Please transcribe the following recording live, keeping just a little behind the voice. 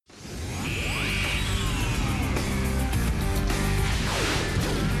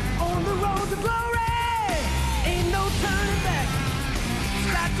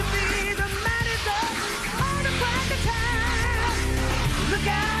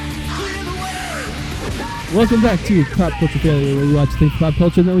Welcome back to Pop Culture Failure, where we watch things pop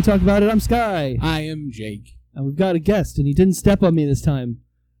culture and then we talk about it. I'm Sky. I am Jake. And we've got a guest, and he didn't step on me this time.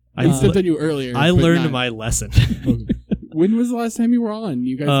 I stepped on you earlier. I learned my lesson. When was the last time you were on?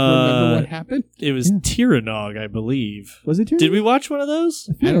 You guys remember what happened? It was Tyrannog, I believe. Was it Tyrannog? Did we watch one of those?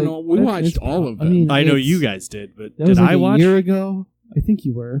 I don't know. We watched all of them. I know you guys did, but that was did like I watch? A year ago? I think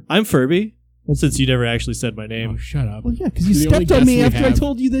you were. I'm Furby, since you never actually said my Oh, name. shut up. Well, yeah, because you You're the stepped only on me guest we after I have.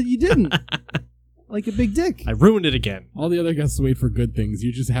 told you that you didn't. Like a big dick. I ruined it again. All the other guests wait for good things.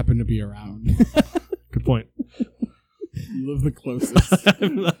 You just happen to be around. Good point. You live the closest.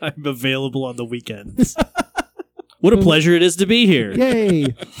 I'm available on the weekends. What a pleasure it is to be here. Yay!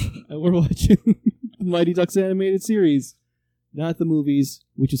 And we're watching the Mighty Ducks animated series. Not the movies,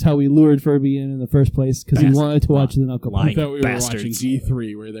 which is how we lured Furby in the first place, because he wanted to watch the Knuckle Lying I thought we were bastards. watching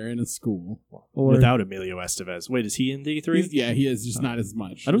D3, where they're in a school. Or Without Emilio Estevez. Wait, is he in D3? Yeah, he is, just not as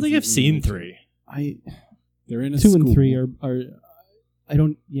much. I don't think as I've he was seen in 3. They're in a 2 school. and 3 are I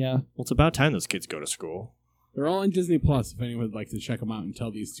don't, yeah. Well, it's about time those kids go to school. They're all on Disney Plus. If anyone would like to check them out and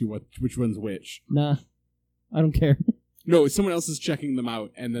tell these two which one's which. Nah. I don't care. No, someone else is checking them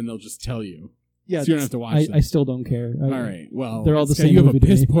out, and then they'll just tell you. Yeah, So you don't have to watch them. I still don't care. All right. Well, They're all the Scott, same You have a movie to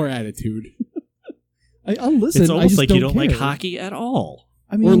me. piss poor attitude. I'll listen. It's I almost just like you don't care. like hockey at all.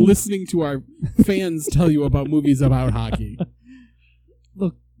 I Or mean, listening to our fans tell you about movies about hockey.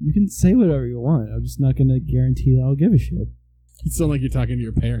 look, you can say whatever you want. I'm just not going to guarantee that I'll give a shit. You sound like you're talking to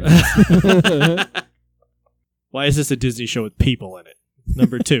your parents. Why is this a Disney show with people in it?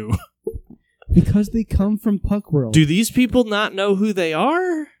 Number 2. Because they come from Puck World. Do these people not know who they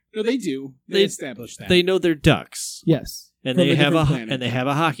are? No, they do. They- They established that. They know they're ducks, Yes, and From they a have different planet. and they have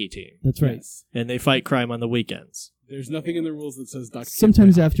a hockey team, that's right. Yes. and they fight crime on the weekends. There's nothing in the rules that says ducks. can't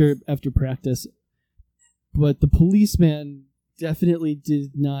Sometimes play after practice, but the policeman definitely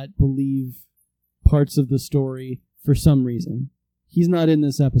did not believe parts of the story for some reason. He's not in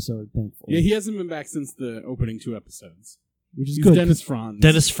this episode, thankfully. Yeah, he hasn't been back since the opening 2 episodes. which is He's good. Dennis Franz.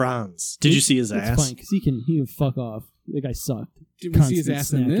 Dennis Franz. Did you see his That's ass? fine, because he can fuck off. The guy sucked. Did we see his constant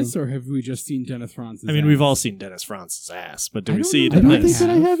ass in this, snacking. or have we just seen Dennis Franz's I mean, ass? we've all seen Dennis Franz's ass, but did I we don't see it know I in don't this? think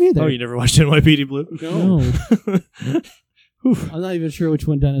that I have either. Oh, you never watched NYPD Blue? No. No. I'm not even sure which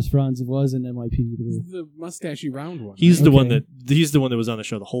one Dennis Franz was in NYPD Blue. The mustachy round one. He's right? the one Okay. that was on the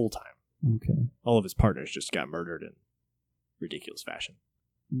show the whole time. Okay. All of his partners just got murdered in ridiculous fashion.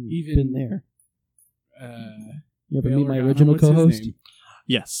 Even- Been there. You ever Bail meet my Organa, original what's his co-host? name?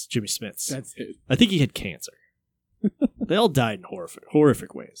 Yes, Jimmy Smits. That's it. I think he had cancer. They all died in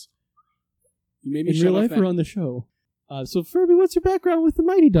horrific ways. You made me In shut real up life that- or on the show? So Furby, what's your background with the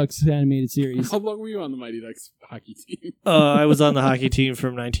Mighty Ducks animated series? How long were you on the Mighty Ducks hockey team? I was on the hockey team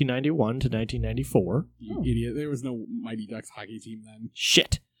from 1991 to 1994. You idiot. There was no Mighty Ducks hockey team then.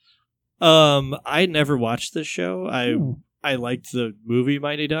 Shit. I never watched this show. Oh. I liked the movie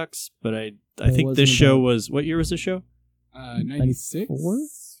Mighty Ducks, but I It think wasn't this show about- was, what year was this show? 96? 94?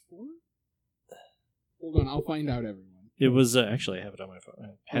 Hold on, I'll find out, everyone. It was actually I have it on my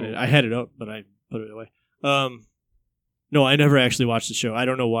phone. I had it up, but I put it away. No, I never actually watched the show. I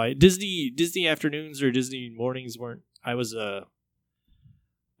don't know why. Disney afternoons or Disney mornings weren't. I was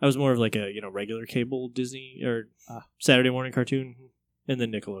more of like a regular cable Disney or Saturday morning cartoon, and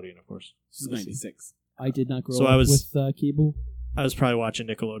then Nickelodeon, of course. This is 96. I did not grow So up I was- with cable. I was probably watching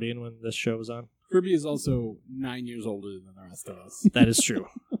Nickelodeon when this show was on. Kirby is also 9 years older than the rest of us. That is true.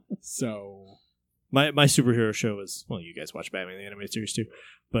 So, My superhero show is, well, you guys watch Batman the Animated Series too,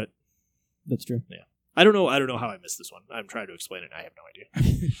 but That's true. I don't know how I missed this one. I'm trying to explain it. I have no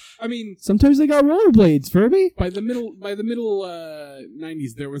idea. I mean, Sometimes they got rollerblades, Furby. by the middle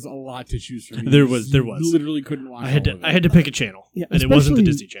 90s, there was a lot to choose from. There was. You literally couldn't watch. I had all of it. to pick a channel, Yeah, and it wasn't the especially-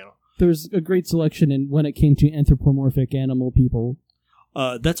 Disney Channel. There was a great selection in when it came to anthropomorphic animal people.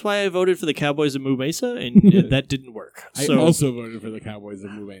 That's why I voted for the Cowboys of Moo Mesa, and that didn't work. I So also voted for the Cowboys of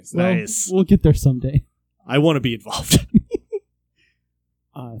Movies. Well, Nice. we'll get there someday. I want to be involved.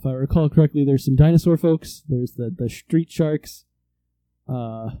 If I recall correctly, there's some dinosaur folks. There's the street sharks.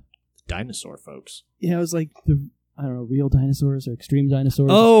 Dinosaur folks. Yeah, it was like I don't know, real dinosaurs or extreme dinosaurs.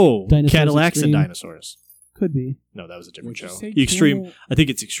 Oh, Dinosaurs Cadillacs Extreme. and Dinosaurs. Could be. No, that was a different Would you show. say Extreme. Camel- I think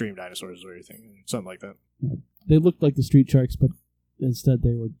it's Extreme Dinosaurs or anything, something like that. They looked like the street sharks, but instead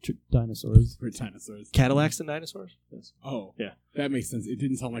they were dinosaurs. For dinosaurs. Cadillacs and Dinosaurs. Yes. Oh, Yeah. That makes sense. It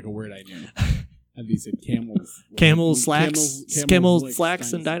didn't sound like a word I knew. At least said camels. Camels, slacks, camels, like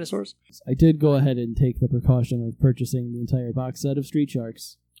slacks, and dinosaurs. I did go ahead and take the precaution of purchasing the entire box set of Street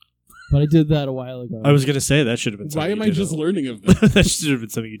Sharks, but I did that a while ago. I was gonna say that should have been. Why something am you I did just a- learning of this? That should have been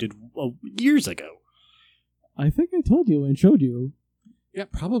something you did years ago. I think I told you and showed you. Yeah,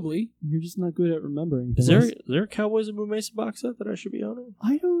 probably. You're just not good at remembering Is things. there a Cowboys and Boom Mason box set that I should be owning?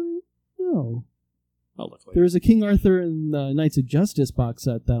 I don't know. I'll look later. There was a King Arthur and the Knights of Justice box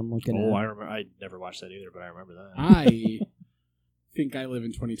set that I'm looking at. Oh, I remember. I never watched that either, but I remember that. I think I live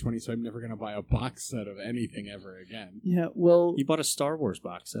in 2020, so I'm never going to buy a box set of anything ever again. Yeah, well, You bought a Star Wars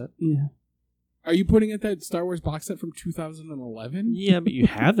box set. yeah. Are you putting it that Star Wars box set from 2011? Yeah, but you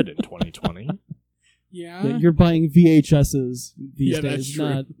have it in 2020. Yeah. Yeah, you're buying VHSs these Yeah, that's days,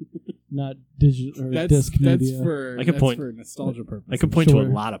 true. not digital or That's disc media. for I can point- for nostalgia purposes. I could point to Sure.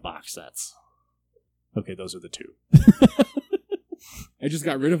 a lot of box sets. Okay, those are the two. I just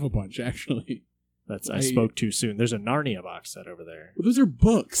got rid of a bunch, actually. I spoke too soon. There's a Narnia box set over there. Well, those are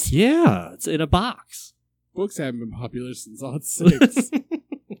books. Yeah, it's in a box. Books haven't been popular since all 6.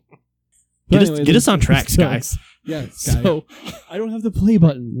 But Get us on track, Sky. Yeah, Sky. So I don't have the play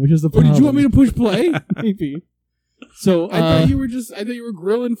button, which is the Oh, problem. did you want me to push play? Maybe. So I thought you were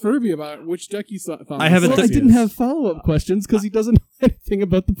grilling Furby about which deck you thought. I haven't well, I th- didn't have follow-up questions because he doesn't know anything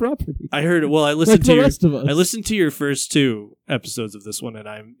about the property. I heard. Well, I Like listened the to rest of us. I listened to your first 2 episodes of this one, and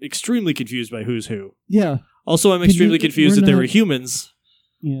I'm extremely confused by who's who. Yeah, Also, I'm Can extremely you- confused we're that there not- were humans.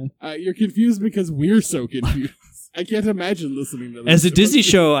 yeah. You're confused because we're so confused. I can't imagine listening to this. As a Disney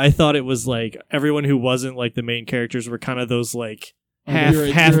show, I thought it was like everyone who wasn't like the main characters were kind of those like half you're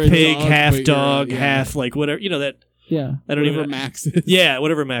a pig, dog, half but you're dog, yeah. half like whatever. You know that Yeah. I don't Whatever even. Max is. Yeah,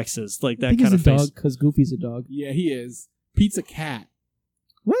 whatever Max is, like I that think kind he's of a face. dog because Goofy's a dog. Yeah, he is. Pete's a cat.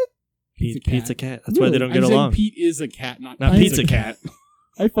 What? Pizza cat. That's why they Really? don't I'm get saying along. Pete is a cat, not Pizza cat.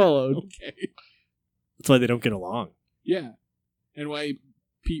 I followed. Okay. That's why they don't get along. Yeah. And why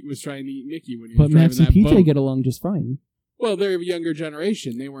Pete was trying to eat Mickey when he But was driving Max and that PJ boat. get along just fine. Well, they're a younger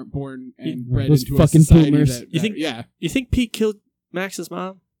generation. They weren't born and Yeah, bred those into fucking a society boomers. that... You think- Yeah. You think Pete killed Max's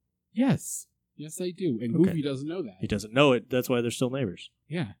mom? Yes. Yes, I do. And Okay. Goofy doesn't know that. He doesn't know it. That's why they're still neighbors.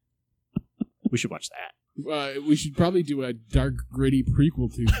 Yeah. We should watch that. We should probably do a dark, gritty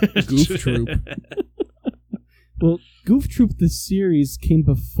prequel to Goof Troop. Well, Goof Troop, the series, came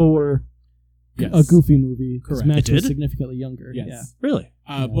before Yes. a Goofy movie. 'Cause Correct. Max It was did? significantly younger. Yes. Really?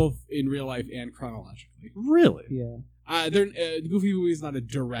 Yeah. Both in real life and chronologically. Really? Yeah. The Goofy movie is not a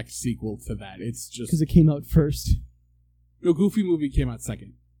direct sequel to that. It's just... Because it came out first. No, Goofy movie came out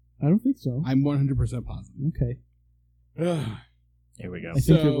second. I don't think so. I'm 100% positive. Okay. Ugh. Here we go. I think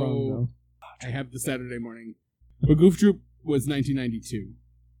you're So- wrong, though. I have the Saturday morning. But Goof Troop was 1992.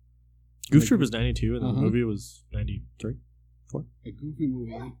 Goof Troop was 92 and the Uh-huh. movie was 93? A Goofy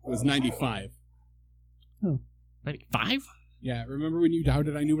movie was 95. 95? Yeah, remember when you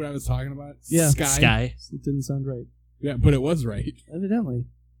doubted I knew what I was talking about? Yeah. Sky. It didn't sound right. Yeah, but it was right. Evidently.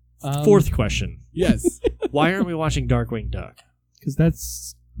 Fourth question. Yes. Why aren't we watching Darkwing Duck? Because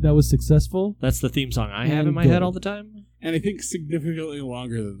that was successful. That's the theme song I have in And my head good. all the time. And I think significantly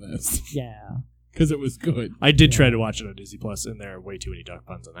longer than this. Yeah. Because it was good. I did Yeah. try to watch it on Disney Plus, and there are way too many duck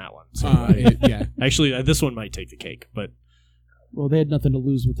puns on that one. So Yeah. actually, this one might take the cake, but Well, they had nothing to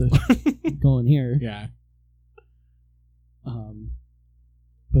lose with it going here. Yeah.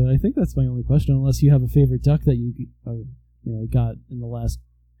 But I think that's my only question, unless you have a favorite duck that you got in the last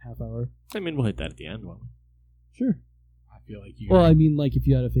half hour. I mean, we'll hit that at the end. Won't we? Sure. I feel like you. Well, I mean, like if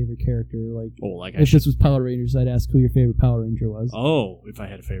you had a favorite character, like Oh, like I if should. this was Power Rangers, I'd ask who your favorite Power Ranger was. Oh, if I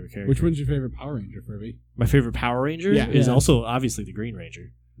had a favorite character. Which one's your favorite Power Ranger, Furby? My favorite Power Ranger Yeah. is Yeah. also obviously the Green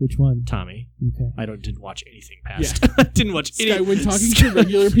Ranger, Which one? Tommy. Okay. I didn't watch anything past. I didn't watch Sky, any. when talking to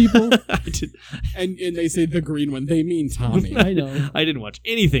regular people I did. and they say the green one, they mean Tommy. I know. I didn't watch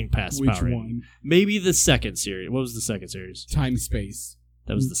anything past Which Power Rangers. one? Maybe the second series. What was the second series? Time Space.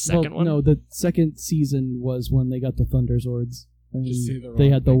 That was the second Well, one. No, the second season was when they got the Thunder Swords. And Just say the they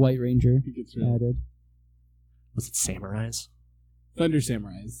wrong had the thing. White Ranger I think it's real. added. Was it Samurais? Thunder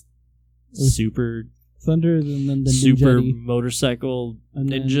Samurais. Super, Thunder, and then the super Ninjetti, motorcycle and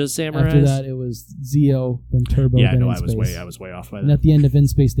then ninja samurais. after that, it was Zeo, then Turbo. yeah, then no, In I was way off by And that. at the end of In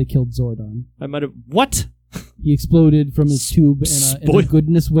Space, they killed Zordon. I might have. What? He exploded from his tube in a Spoil-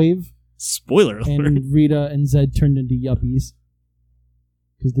 goodness wave, Spoiler alert. and Rita and Zed turned into yuppies.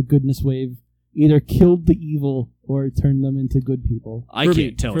 Because the goodness wave either killed the evil or turned them into good people. I Furby,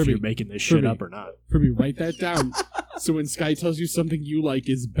 can't tell if Furby, you're making this shit Furby. up or not. Furby, write that down. So when Sky tells you something you like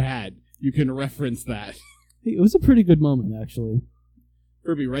is bad, you can reference that. Hey, it was a pretty good moment, actually.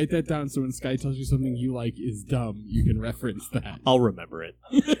 Furby, write that down so when Sky tells you something you like is dumb, you can reference that. I'll remember it.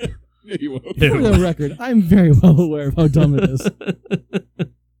 No, you won't. For the record, I'm very well aware of how dumb it is.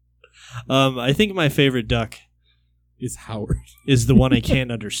 I think my favorite duck Is Howard. is the one I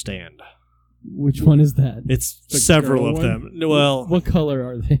can't understand. Which one is that? It's The several girl of one? them. Well, What color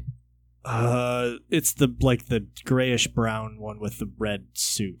are they? It's the grayish brown one with the red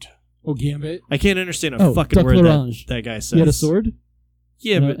suit. Oh, Gambit. I can't understand a fucking Duck word L'Orange. that guy says. He had a sword?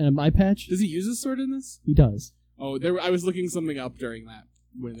 Yeah, and but an eye patch? Does he use a sword in this? He does. Oh, I was looking something up during that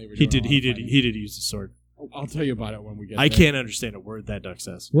when they were. he doing did. all He the did. fighting. He did use a sword. I'll tell you about it when we get. I there. can't understand a word that duck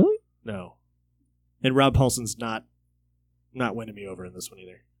says. Really? No. And Rob Paulson's not winning me over in this one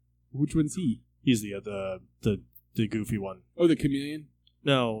either. Which one's he? He's the goofy one. Oh, the chameleon.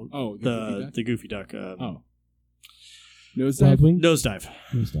 No. Oh, the goofy duck. Oh. Nosedive. Wild Wing? Nosedive.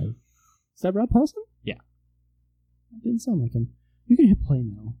 Nosedive. Is that Rob Paulson? Yeah. That didn't sound like him. You can hit play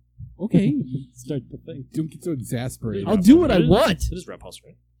now. Okay. Start the thing. Don't get so exasperated. I'll do what I want. It is Rob Paulson,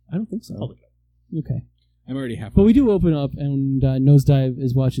 right? I don't think so. I'll look it up. Okay. I'm already half. But we do open up, and Nosedive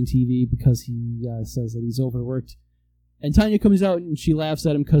is watching TV because he says that he's overworked. And Tanya comes out, and she laughs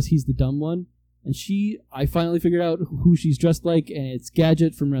at him because he's the dumb one. And I finally figured out who she's dressed like, and it's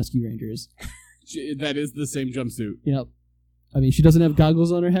Gadget from Rescue Rangers. That is the same jumpsuit. Yep. I mean, she doesn't have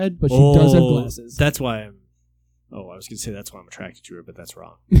goggles on her head, but she does have glasses. That's why I'm... Oh, I was going to say that's why I'm attracted to her, but that's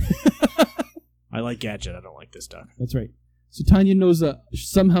wrong. I like Gadget. I don't like this duck. That's right. So Tanya knows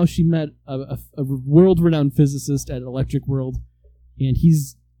somehow she met a world-renowned physicist at Electric World, and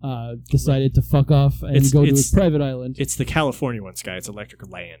he's decided to fuck off and go to his private island. It's the California one, Sky. It's Electric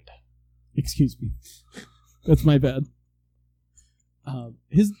Land. Excuse me. That's my bad.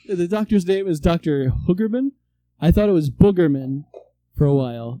 The doctor's name is Dr. Hoogerman. I thought it was Boogerman for a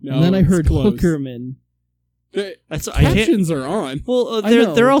while, No, and then I it's heard close. Hookerman. The I can't. captions are on. Well, I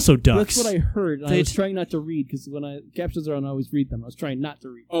know. they're also ducks. That's what I heard. I They- was trying not to read because when captions are on, I always read them. I was trying not to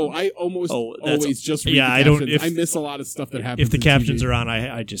read. Oh, I almost always just read yeah, the I don't- captions. if- I miss a lot of stuff that happens. If the in captions TV. are on,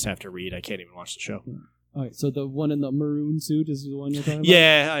 I just have to read. I can't even watch the show. All right, so the one in the maroon suit is the one you're talking about?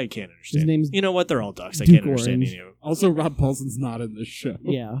 Yeah, I can't understand. His name's you know what? They're all ducks. I Duke can't understand Orange. any of them. Also, Rob Paulson's not in this show.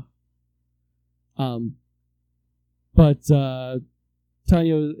 Yeah. But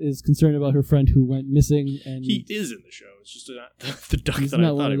Tanya is concerned about her friend who went missing, and He is in the show. It's just not the duck he's that I not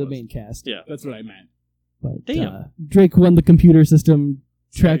thought one he of the was. main cast. Yeah. That's what I meant. But Damn. Drake won the computer system,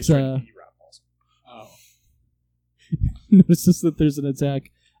 tracks Sorry, Rob Paulson. Oh, notices that there's an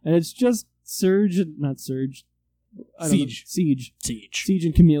attack, and it's just not Surge. I don't know, Siege. Siege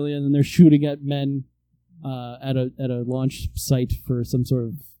and Chameleon, and they're shooting at men at a launch site for some sort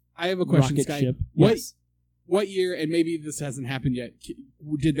of I have a question, rocket Sky. ship. What what year? And maybe this hasn't happened yet.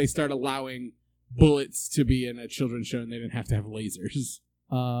 Did they start allowing bullets to be in a children's show, and they didn't have to have lasers?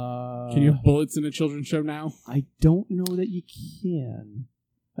 Can you have bullets in a children's show now? I don't know that you can.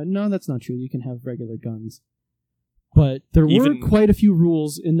 No, that's not true. You can have regular guns. But there were quite a few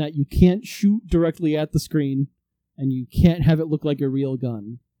rules in that you can't shoot directly at the screen, and you can't have it look like a real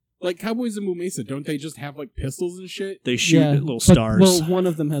gun. Like Cowboys and Moo Mesa, don't they just have like pistols and shit? They shoot Yeah, little but- stars. Well, one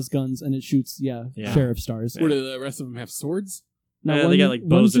of them has guns, and it shoots, Yeah. sheriff stars. Or do the rest of them have swords? Now, they got, like,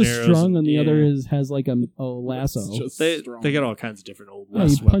 bows one's and just arrows strung, and- and the other yeah. has like a lasso. It's just They strong. got all kinds of different old No,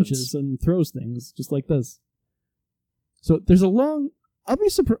 west he weapons. punches and throws things just like this. So there's a long. I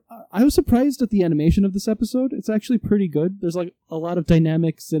was surprised at the animation of this episode. It's actually pretty good. There's like a lot of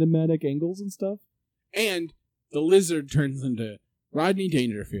dynamic cinematic angles and stuff. And the lizard turns into Rodney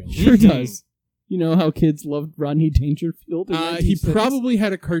Dangerfield. Sure does. You know how kids loved Rodney Dangerfield? In He 1960s? probably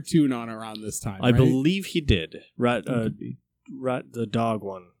had a cartoon on around this time. I right? believe he did. Could be. The dog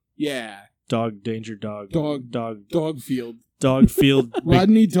one. Yeah, Dogfield. Dogfield.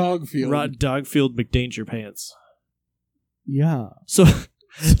 Rodney Dogfield. Dogfield McDanger Pants. Yeah.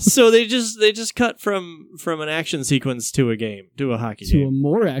 So they just cut from an action sequence to a hockey To a game.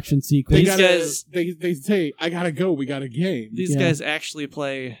 more action They sequence. These guys- they say, "I gotta go. We got a game." These Yeah. guys actually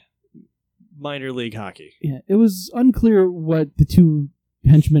play minor league hockey. Yeah, it was unclear what the two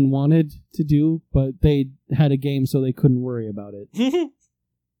henchmen wanted to do, but they had a game, so they couldn't worry about it.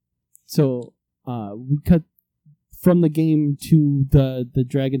 So we cut from the game to the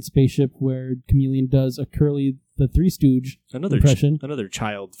dragon spaceship where Chameleon does a Curly the Three Stooge impression. Another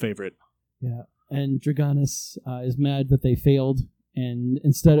child favorite. Yeah, and Dragonis is mad that they failed, and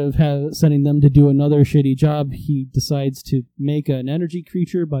instead of sending them to do another shitty job, he decides to make an energy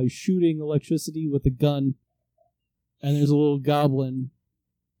creature by shooting electricity with a gun. And there's a little goblin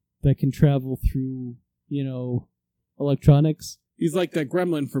that can travel through, electronics. He's like that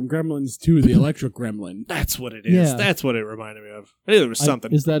gremlin from Gremlins 2, the electric gremlin. That's what it is. Yeah. That's what it reminded me of. I knew there was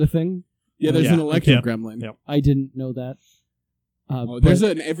something. Is that a thing? Yeah, there's Yeah. an electric Yep. gremlin. Yep. I didn't know that. There's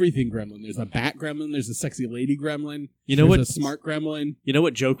an everything gremlin. There's a bat gremlin. There's a sexy lady gremlin. You know there's what? a smart gremlin. You know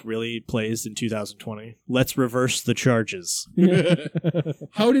what joke really plays in 2020? Let's reverse the charges.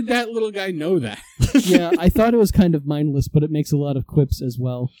 How did that little guy know that? Yeah, I thought it was kind of mindless, but it makes a lot of quips as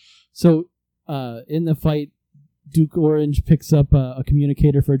well. So, in the fight, Duke Orange picks up a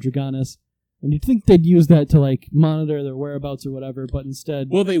communicator for Draganis, and you'd think they'd use that to like monitor their whereabouts or whatever, but instead,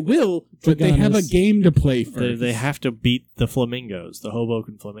 Well, they will, but they have a game to play first. They have to beat the flamingos, the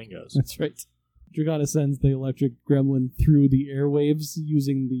Hoboken flamingos. that's right. Draganis sends the electric gremlin through the airwaves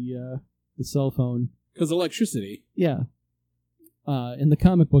using the cell phone. Because electricity. Yeah. In the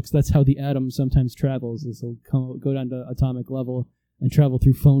comic books, that's how the Atom sometimes travels. Is he'll go down to atomic level and travel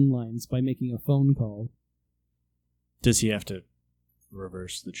through phone lines by making a phone call. Does he have to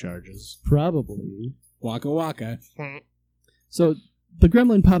reverse the charges? Probably. Waka waka. So the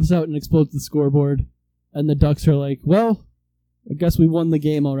gremlin pops out and explodes the scoreboard, and the Ducks are like, well, I guess we won the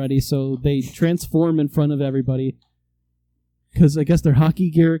game already, so they transform in front of everybody. Because I guess their hockey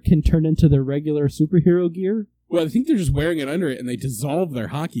gear can turn into their regular superhero gear. Well, I think they're just wearing it under it, and they dissolve their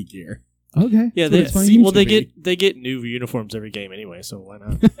hockey gear. Okay. Yeah, That's what it seems to be. they get new uniforms every game anyway, so why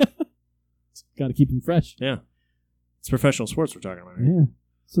not? Got to keep them fresh. Yeah. It's professional sports we're talking about, right? Yeah.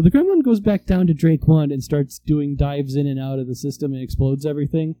 So the gremlin goes back down to Drake 1 and starts doing dives in and out of the system and explodes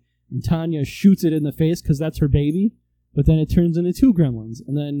everything. And Tanya shoots it in the face because that's her baby. But then it turns into 2 gremlins.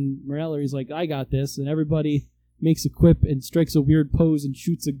 And then Mallory's like, I got this. And everybody makes a quip and strikes a weird pose and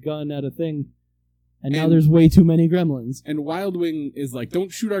shoots a gun at a thing. And now there's way too many gremlins. And Wild Wing is like,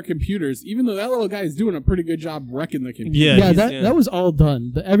 don't shoot our computers, even though that little guy is doing a pretty good job wrecking the computer. Yeah, that was all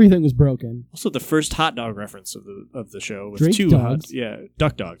done. Everything was broken. Also, the first hot dog reference of the show was Drake 2 dogs?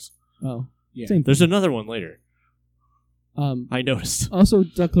 duck dogs. Oh. Yeah. Same. There's another one later. I noticed. Also,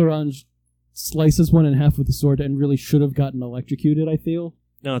 Duck L'Orange slices one in half with a sword and really should have gotten electrocuted, I feel.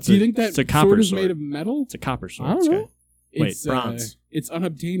 No, it's Do you think that it's a copper sword is sword. made of metal? It's a copper sword. I don't know. Wait, It's, bronze. It's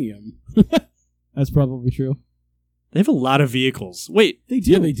unobtainium. That's probably true. They have a lot of vehicles. Wait, They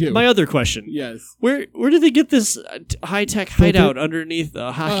do. Yeah, they do. my other question. Yes. Where did they get this high-tech hideout underneath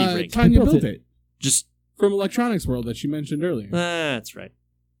a hockey rink? Tanya built built it. it. Just, From Electronics World that she mentioned earlier. that's right.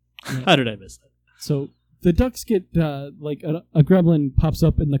 Yeah. How did I miss that? So the Ducks get, a gremlin pops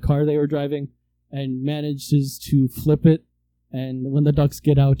up in the car they were driving and manages to flip it. And when the Ducks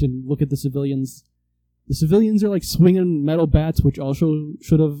get out and look at the civilians are like swinging metal bats, which also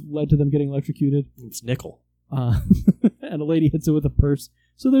should have led to them getting electrocuted. It's nickel. And a lady hits it with a purse.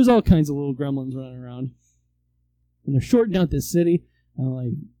 So there's all kinds of little gremlins running around. And they're shorting out this city. And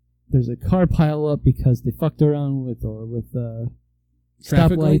like, there's a car pile up because they fucked around with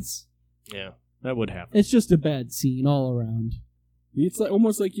Traffic stoplights. Yeah, that would happen. It's just a bad scene all around. It's like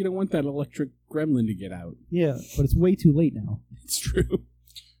almost like you don't want that electric gremlin to get out. Yeah, but it's way too late now. It's true.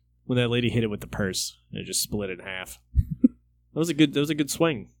 When that lady hit it with the purse, and it just split in half. That was a good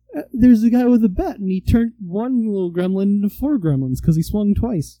swing. There's a guy with a bat, and he turned one little gremlin into 4 gremlins because he swung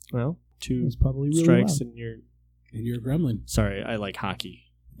twice. Well, It 2 was probably really strikes loud. and you're... And you're a gremlin. Sorry, I like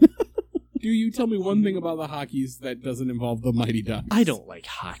hockey. Do you tell me one thing about the hockeys that doesn't involve the Mighty Ducks? I don't like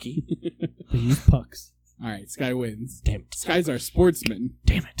hockey. They use pucks. All right, Sky wins. Damn it. Sky's our sportsman.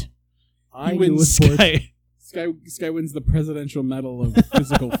 Damn it. I He knew wins with sports. Sky. Sky wins the Presidential Medal of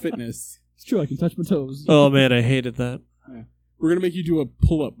Physical Fitness. It's true, I can touch my toes. Oh, man, I hated that. We're going to make you do a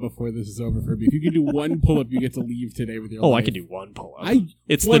pull-up before this is over, Furby. If you can do one pull-up, you get to leave today with your Oh, life. I can do one pull-up.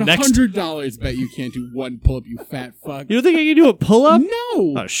 It's the next... $100 bet you can't do one pull-up, you fat fuck. You don't think I can do a pull-up?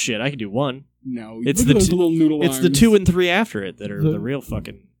 No! Oh, shit, I can do one. No. It's Look the at those two- little noodle It's arms. the 2 and 3 after it that are The- the real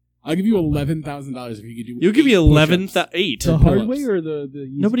fucking... I'll give you $11,000 if you could do You'll give me 8 push-ups. 8. The hard pull-ups. way or the easy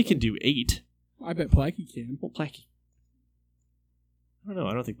Nobody way? can do 8. I bet Placky can. Well, Blackie. I don't know.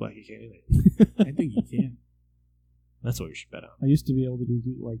 I don't think Blackie can either. I think he can. That's what we should bet on. I used to be able to do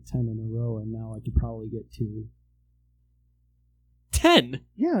like 10 in a row, and now I could probably get 2. 10?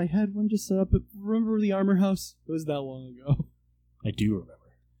 Yeah, I had one just set up at, remember the Armor House? It was that long ago. I do remember.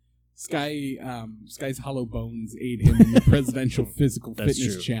 Sky's hollow bones aid him in the Presidential Physical That's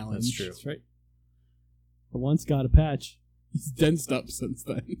Fitness true. Challenge. That's true. That's right. I once got a patch. He's densed up since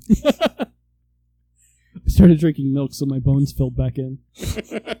then. I started drinking milk, so my bones filled back in.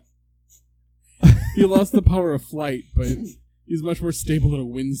 He lost the power of flight, but he's much more stable in a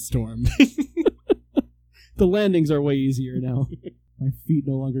windstorm. The landings are way easier now. My feet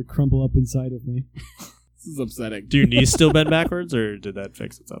no longer crumble up inside of me. This is upsetting. Do your knees still bend backwards, or did that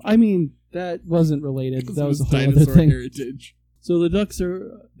fix itself? I mean, that wasn't related. Because That of was a his whole other dinosaur thing. heritage. So the Ducks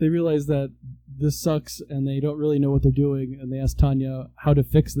they realize that this sucks and they don't really know what they're doing, and they ask Tanya how to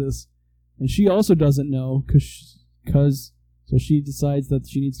fix this. And she also doesn't know, so she decides that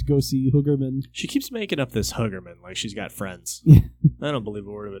she needs to go see Hoogerman. She keeps making up this Huggerman like she's got friends. Yeah. I don't believe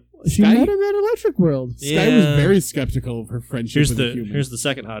a word of it. She Sky- met him at Electric World. Sky was very skeptical of her friendship with a human. Here's the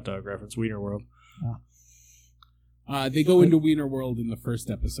second hot dog reference, Wiener World. They go into Wiener World in the first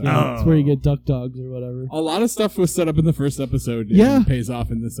episode. No. It's where you get duck dogs or whatever. A lot of stuff was set up in the first episode Yeah. and pays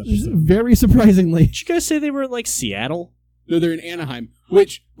off in this episode. Very surprisingly. Did you guys say they were in like Seattle? No, they're in Anaheim,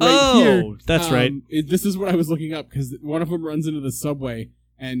 which here... That's right. This is what I was looking up, because one of them runs into the subway,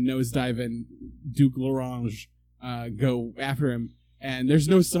 and Nosedive and Duke L'Orange go after him, and there's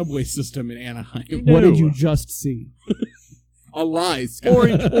no subway system in Anaheim. No. What did you just see? A lie, Scott.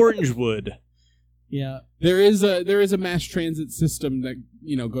 Orangewood. Yeah. There is a mass transit system that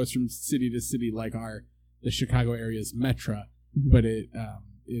goes from city to city like the Chicago area's Metra, but it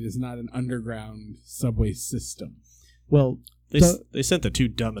is not an underground subway system. Well, They sent the two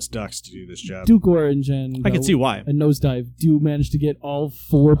dumbest ducks to do this job. Duke Orange and I can see why. and Nosedive do manage to get all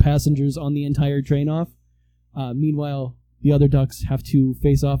 4 passengers on the entire train off. Meanwhile, the other ducks have to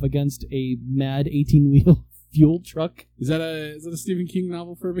face off against a mad 18-wheel fuel truck. Is that a Stephen King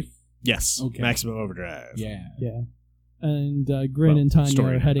novel, Furby? Yes. Okay. Maximum Overdrive. Yeah. Yeah. And Grin and Tanya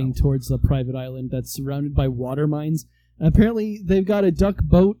story are heading now. towards a private island that's surrounded by water mines. And apparently, they've got a duck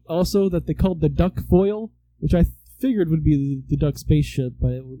boat also that they called the Duck Foil, which I figured would be the duck spaceship,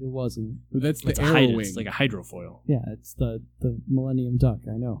 but it wasn't. But that's the It's Arrowwing. it's like a hydrofoil. Yeah, it's the Millennium Duck,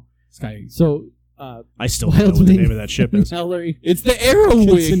 I know. Sky. So, I still don't know what the Wildwing name of that ship is. Mallory It's the Arrowwing.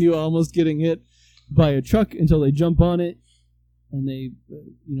 continue almost getting hit by a truck until they jump on it, and they,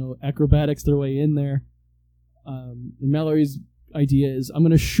 acrobatics their way in there. And Mallory's idea is, I'm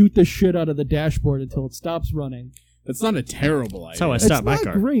going to shoot the shit out of the dashboard until it stops running. That's not a terrible idea. That's how I It's stopped my not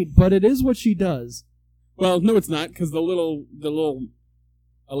car. great, but it is what she does. Well, no, it's not, because the little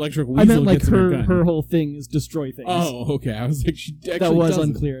electric weasel I meant like gets in her gun. her whole thing is destroy things. Oh, okay. I was like, she actually that was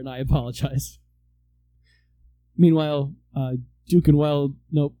doesn't. unclear, and I apologize. Meanwhile, Duke and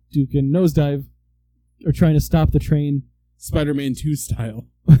Nosedive are trying to stop the train. Spider-Man 2 style.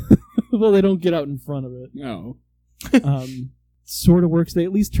 Well, they don't get out in front of it. No. Sort of works. They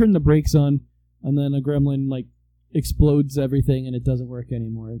at least turn the brakes on, and then a gremlin explodes everything, and it doesn't work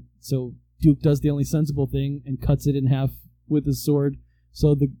anymore. So Duke does the only sensible thing and cuts it in half with his sword.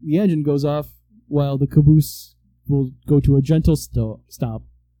 So the engine goes off while the caboose will go to a gentle stop.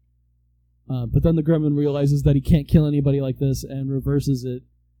 But then the gremlin realizes that he can't kill anybody like this and reverses it.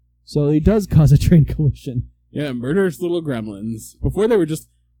 So he does cause a train collision. Yeah, murderous little gremlins. Before they were just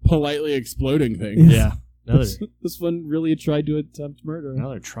politely exploding things. Yeah. Now This one really tried to attempt murder.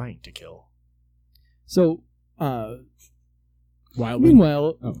 they're trying to kill. So, Wildwing.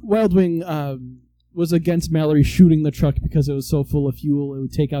 meanwhile, Oh. Wildwing was against Mallory shooting the truck because it was so full of fuel it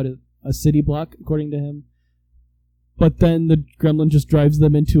would take out a city block, according to him. But then the gremlin just drives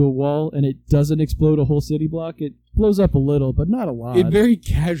them into a wall, and it doesn't explode a whole city block. It blows up a little, but not a lot. It very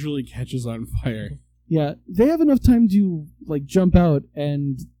casually catches on fire. Yeah, they have enough time to jump out,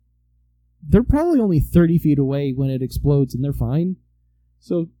 and they're probably only 30 feet away when it explodes, and they're fine.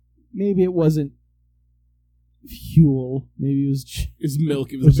 So maybe it wasn't fuel. Maybe it was... It was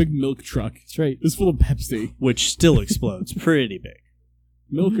milk. It was a big milk truck. That's right. It was full of Pepsi. Which still explodes pretty big.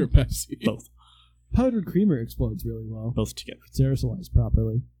 Milk or Pepsi? Both. Powdered creamer explodes really well. Both together. If it's aerosolized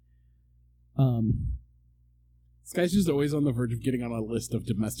properly. This guy's just always on the verge of getting on a list of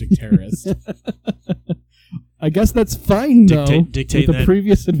domestic terrorists. I guess that's fine, though, Dictate with the that-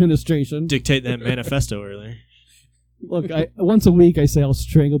 previous administration. Dictate that manifesto earlier. Look, once a week I say I'll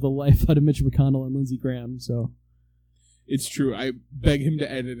strangle the life out of Mitch McConnell and Lindsey Graham, so... It's true. I beg him to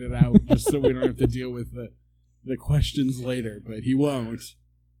edit it out just so we don't have to deal with the questions later, but he won't.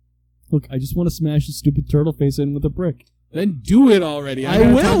 Look, I just want to smash the stupid turtle face in with a brick. Then do it already. I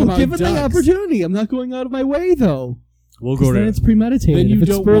gotta talk will, about given the ducks. opportunity. I'm not going out of my way, though. We'll 'Cause go then to... it's premeditated. Then you if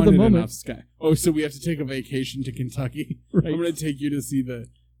it's don't spur of want the it moment. enough, Sky. Oh, so we have to take a vacation to Kentucky? Right. I'm going to take you to see the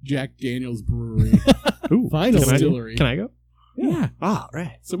Jack Daniels Brewery. Ooh, Finally. Distillery. Can I go? Yeah. Ah,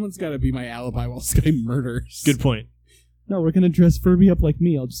 right. Someone's got to be my alibi while Sky murders. Good point. No, we're going to dress Furby up like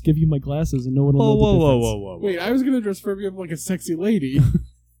me. I'll just give you my glasses and no one will know the difference. Whoa. Wait, I was going to dress Furby up like a sexy lady.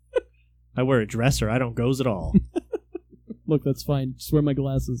 I wear a dress or I don't goes at all. Look, that's fine. Just wear my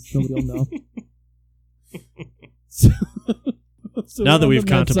glasses. Nobody will know. So Now that we're we've on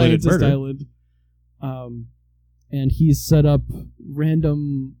the Mad contemplated Scientist murder. Island, and he's set up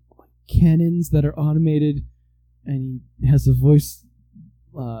random cannons that are automated, and he has a voice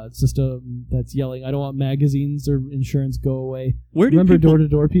system that's yelling, "I don't want magazines or insurance. Go away." Remember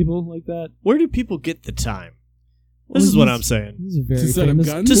door-to-door people like that? Where do people get the time? Well, This is what he's- I'm saying. He's a very To set up famous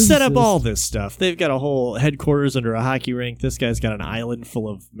guns? To set up physicist. all this stuff. They've got a whole headquarters under a hockey rink. This guy's got an island full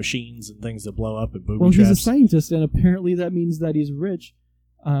of machines and things that blow up and booby Well, he's a traps. scientist, and apparently that means that he's rich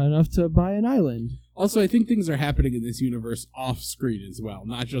enough to buy an island. Also, I think things are happening in this universe off-screen as well,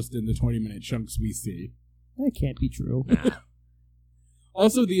 not just in the 20-minute chunks we see. That can't be true.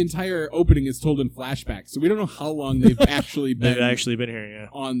 Also, the entire opening is told in flashback, so we don't know how long they've actually been. Here, yeah.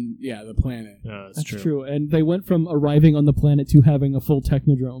 On the planet. No, That's true. true. And they went from arriving on the planet to having a full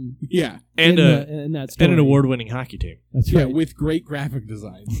technodrome. Yeah, and in that story. and an award-winning hockey team. That's right. with great graphic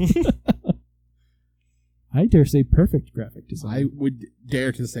design. I dare say perfect graphic design. I would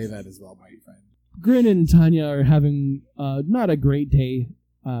dare to say that as well, my friend. Grin and Tanya are having not a great day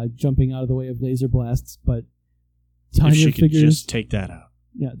jumping out of the way of laser blasts, but Tanya if she could figures just take that out.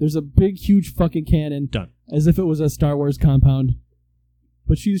 Yeah, there's a big, huge fucking cannon. Done. As if it was a Star Wars compound.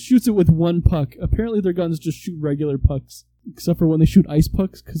 But she shoots it with one puck. Apparently their guns just shoot regular pucks. Except for when they shoot ice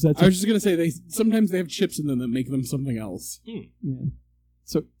pucks, because that's... I was just going to say, sometimes they have chips in them that make them something else. Yeah.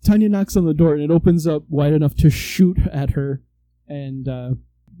 So Tanya knocks on the door, and it opens up wide enough to shoot at her. And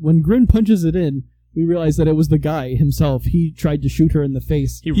when Grin punches it in, we realize that it was the guy himself. He tried to shoot her in the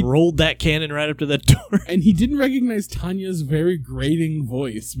face. He rolled that cannon right up to that door. And he didn't recognize Tanya's very grating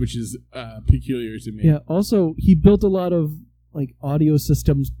voice, which is peculiar to me. Yeah, also, he built a lot of audio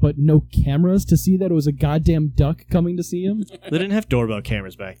systems, but no cameras to see that it was a goddamn duck coming to see him. They didn't have doorbell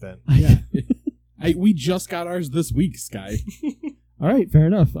cameras back then. Yeah. We just got ours this week, Sky. All right, fair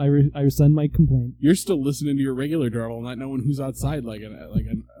enough. I rescind my complaint. You're still listening to your regular doorbell, not knowing who's outside like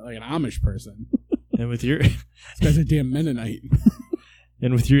an Amish person. And with your This guy's a damn Mennonite.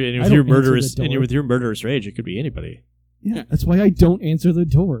 and with your murderous rage, it could be anybody. Yeah, that's why I don't answer the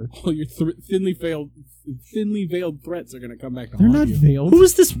door. All your thinly veiled threats are going to come back to They're haunt not you. veiled. Who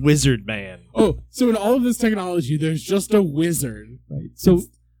is this wizard man? Oh, so in all of this technology, there's just a wizard. Right. So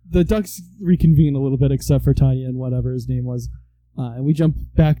the ducks reconvene a little bit, except for Tanya and whatever his name was, and we jump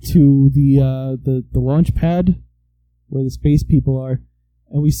back to the launch pad where the space people are,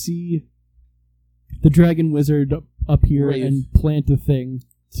 and we see the dragon wizard up here and plant a thing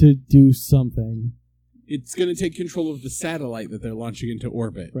to do something. It's going to take control of the satellite that they're launching into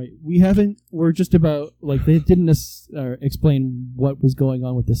orbit. Right. We're just about, they didn't explain what was going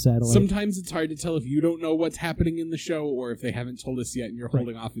on with the satellite. Sometimes it's hard to tell if you don't know what's happening in the show or if they haven't told us yet and you're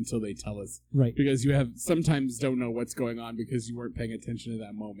holding off until they tell us. Right. Because sometimes don't know what's going on because you weren't paying attention to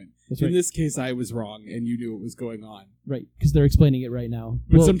that moment. That's in right. this case, I was wrong and you knew what was going on. Right, because they're explaining it right now.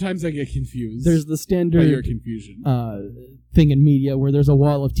 But sometimes I get confused. There's the standard by your confusion. Thing in media where there's a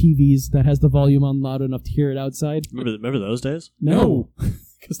wall of TVs that has the volume on loud enough to hear it outside. Remember those days? No,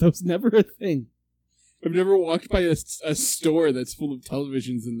 because that was never a thing. I've never walked by a store that's full of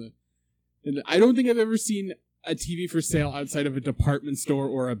televisions and I don't think I've ever seen a TV for sale outside of a department store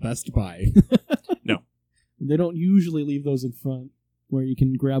or a Best Buy. No. They don't usually leave those in front where you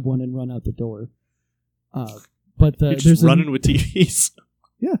can grab one and run out the door. But You're just running with TVs.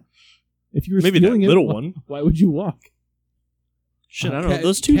 Yeah. If you were maybe that little one. Why would you walk? Shit, I don't know.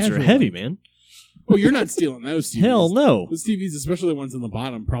 Those tubes are heavy, man. Oh, you're not stealing those TVs. Hell no. Those TVs, especially the ones on the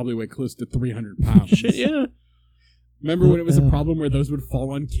bottom, probably weigh close to 300 pounds. Shit, yeah. Remember when it was a problem where those would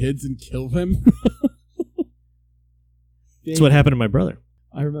fall on kids and kill them? That's what happened to my brother.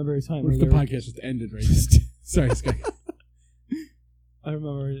 I remember a time where the podcast just ended right Sorry, Scott. I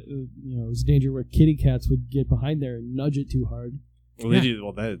remember, it was a danger where kitty cats would get behind there and nudge it too hard. Well, they do.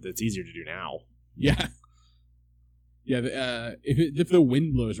 Well, that's easier to do now. Yeah. Yeah, if the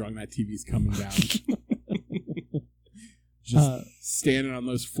wind blows wrong, that TV's coming down. Just standing on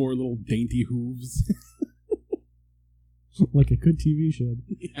those 4 little dainty hooves. Like a good TV should.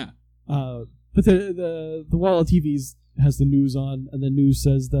 Yeah. But the wall of TVs has the news on, and the news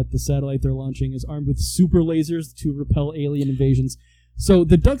says that the satellite they're launching is armed with super lasers to repel alien invasions. So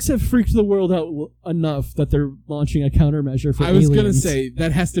the ducks have freaked the world out enough that they're launching a countermeasure for aliens. I was going to say,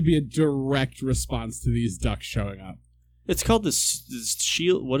 that has to be a direct response to these ducks showing up. It's called the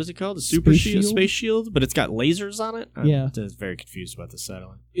shield. What is it called? The super shield? Space shield? But it's got lasers on it? Yeah. I'm very confused about the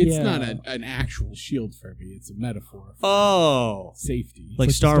satellite. It's not an actual shield for me. It's a metaphor for safety.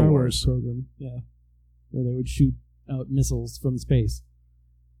 Like Star Wars program. Yeah. Where they would shoot out missiles from space.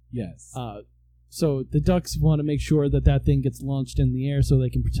 Yes. So the ducks want to make sure that thing gets launched in the air so they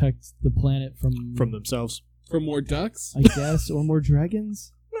can protect the planet from themselves. From more ducks? I guess, or more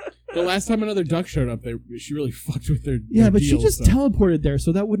dragons? The last time another duck showed up, she really fucked with their but deal, she just teleported there,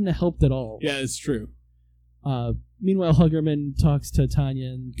 so that wouldn't have helped at all. Yeah, it's true. Meanwhile, Huggerman talks to Tanya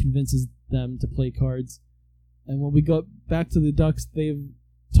and convinces them to play cards. And when we go back to the ducks, they've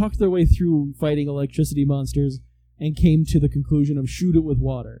talked their way through fighting electricity monsters and came to the conclusion of shoot it with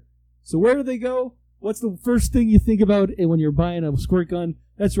water. So where do they go? What's the first thing you think about when you're buying a squirt gun?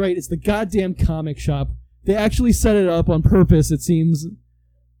 That's right, it's the goddamn comic shop. They actually set it up on purpose, it seems,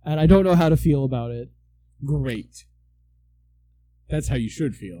 and I don't know how to feel about it. Great. That's how you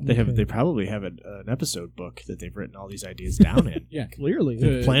should feel. They probably have an episode book that they've written all these ideas down in. Yeah, clearly.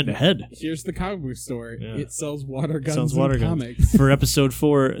 They've planned ahead. Here's the comic book store. Yeah. It sells water guns and comics. For episode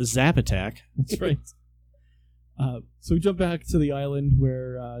 4, Zap Attack. That's right. So we jump back to the island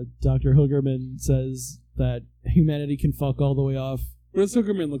where Dr. Hoogerman says that humanity can fuck all the way off. What does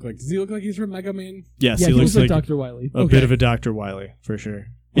Hoogerman look like? Does he look like he's from Mega Man? Yes, Yeah, he looks like Dr. Wily. a bit of a Dr. Wily, for sure.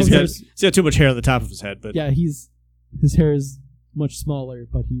 He's Okay. got too much hair on the top of his head, but Yeah, his hair is much smaller,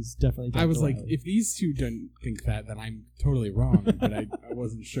 but he's definitely Dr. I was like, Wily. if these two don't think that, then I'm totally wrong. But I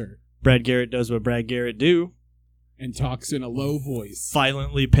wasn't sure. Brad Garrett does what Brad Garrett do. And talks in a low voice.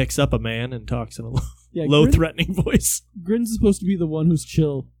 Violently picks up a man and talks in a Yeah, low threatening voice. Grin's supposed to be the one who's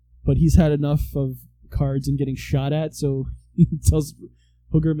chill, but he's had enough of cards and getting shot at, so he tells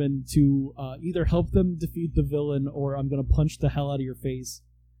Hoogerman to either help them defeat the villain or I'm going to punch the hell out of your face.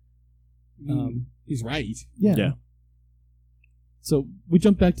 He's right. Yeah. So we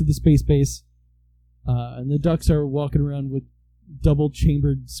jump back to the space base, and the ducks are walking around with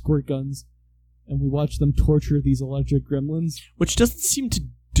double-chambered squirt guns, and we watch them torture these electric gremlins. Which doesn't seem to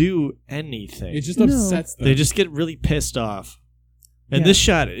do anything. It just upsets them. They just get really pissed off. And this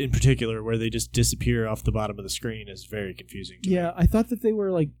shot in particular, where they just disappear off the bottom of the screen, is very confusing to me. Yeah, I thought that they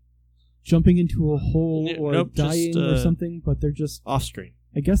were like jumping into a hole or Nope, dying just, or something, but they're just... Off screen.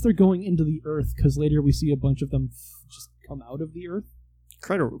 I guess they're going into the Earth, because later we see a bunch of them just come out of the Earth.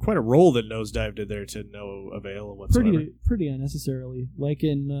 Quite a roll that Nosedive did there to no avail whatsoever. Pretty unnecessarily, like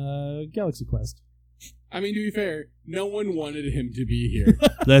in Galaxy Quest. I mean, to be fair, no one wanted him to be here.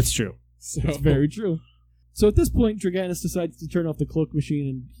 That's true. So It's very true. So at this point, Draganis decides to turn off the cloak machine,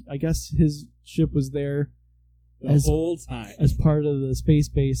 and I guess his ship was there the whole time as part of the space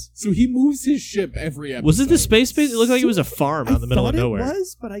base. So he moves his ship every episode. Was it the space base? It looked like it was a farm out in the middle of nowhere. I thought it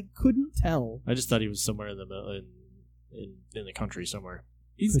was, but I couldn't tell. I just thought he was somewhere in the middle, in the country somewhere.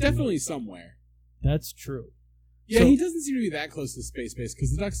 He's definitely somewhere. That's true. Yeah, So- he doesn't seem to be that close to space base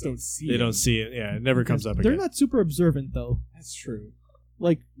because the ducks don't see They him. don't see it. Yeah, it never comes up They're again. not super observant, though. That's true.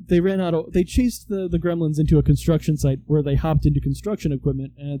 Like, they chased the gremlins into a construction site where they hopped into construction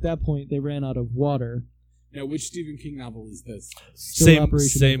equipment, and at that point, they ran out of water. Now, which Stephen King novel is this? Still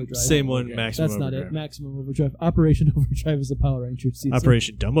Operation Overdrive. Same one. Okay. Maximum That's not Overdrive. it. Maximum Overdrive. Operation Overdrive is a Power Ranger season.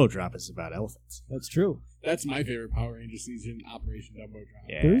 Operation Dumbo Drop is about elephants. That's true. That's my favorite Power Ranger season, Operation Dumbo Drop.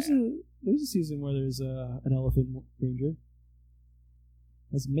 Yeah. There's a season where there's an elephant ranger.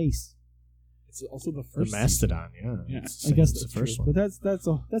 That's Mace. It's also the The first Mastodon. Yeah. I guess it's that's the first true. one. But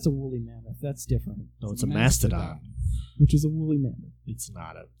that's a woolly mammoth. That's different. No, it's a Mastodon. Which is a woolly mammoth. It's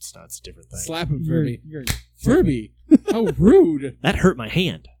not. It's a different thing. Slap him, Furby. You're Furby! How rude! That hurt my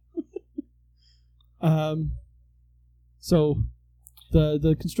hand. So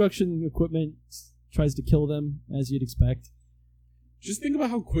the construction equipment tries to kill them, as you'd expect. Just think about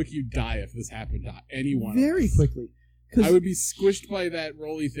how quick you'd die if this happened to anyone. Very else. quickly. I would be squished by that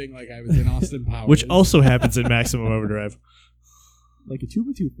rolly thing like I was in Austin Powers. Which also happens in Maximum Overdrive. Like a tube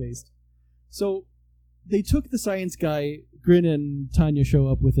of toothpaste. So they took the science guy, Grin and Tanya show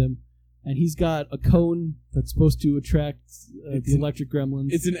up with him, and he's got a cone that's supposed to attract the electric gremlins.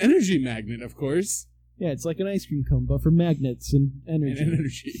 It's an energy magnet, of course. Yeah, it's like an ice cream cone, but for magnets and energy. And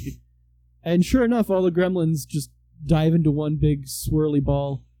energy. And sure enough, all the gremlins just dive into one big swirly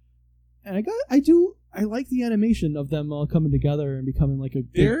ball. And I like the animation of them all coming together and becoming like a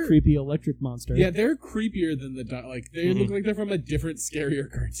big, creepy electric monster. Yeah, they're creepier than the like. They look like they're from a different,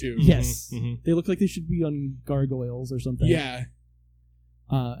 scarier cartoon. Yes, Mm-hmm. they look like they should be on gargoyles or something. Yeah.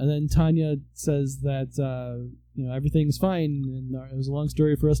 And then Tanya says that everything's fine, and it was a long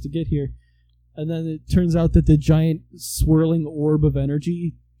story for us to get here. And then it turns out that the giant swirling orb of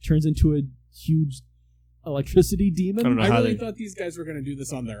energy turns into a huge electricity demon. I don't know I how really they... thought these guys were going to do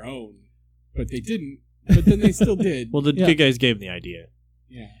this on their own, but they didn't. But then they still did. Well, the good guys gave them the idea.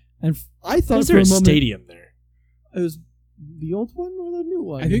 Yeah. And I thought Was for there a a moment stadium there? it was the old one or the new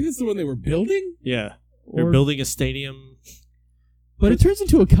one. I think that's the one they were building. Yeah. They're building a stadium. but it turns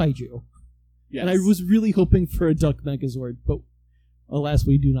into a kaiju. Yes. And I was really hoping for a duck Megazord, but alas,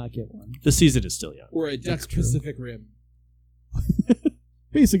 we do not get one. The season is still young. Or a Duck true. Pacific Rim.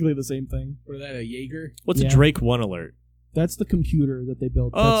 Basically the same thing. Or that a Jaeger. What's Yeah. a Drake 1 alert? That's the computer that they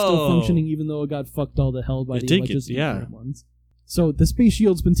built. That's still Oh. functioning even though it got fucked all to hell by It the did get- electricity yeah. ones. So the space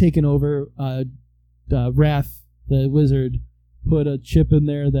shield's been taken over. Wrath, the wizard, put a chip in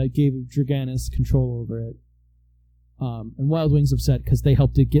there that gave Draganis control over it. And Wild Wing's upset because they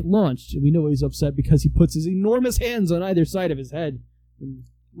helped it get launched. And we know he's upset because he puts his enormous hands on either side of his head and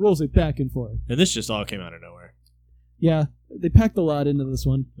rolls it back and forth. And this just all came out of nowhere. Yeah, they packed a lot into this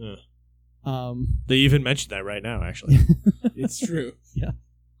one. Yeah. They even mentioned that right now, actually. It's true. Yeah.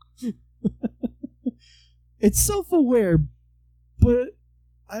 It's self-aware, but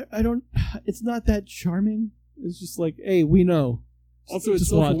I don't. It's not that charming. It's just like, hey, we know. Also, it's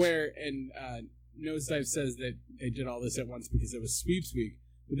Just watch. self-aware, and Nosedive says that they did all this at once because it was Sweeps Week.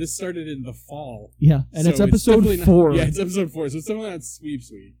 But this started in the fall. Yeah, and So it's episode definitely 4. Yeah, it's episode 4, so it's definitely not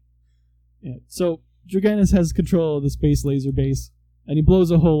Sweeps Week. Yeah. So Draganis has control of the space laser base, and he blows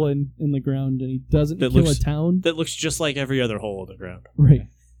a hole in the ground, and he doesn't That kill looks- a town. That looks just like every other hole in the ground. Right.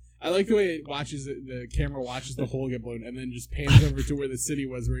 I like the way the camera watches the hole get blown and then just pans over to where the city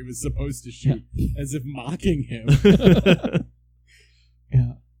was where he was supposed to shoot, as if mocking him.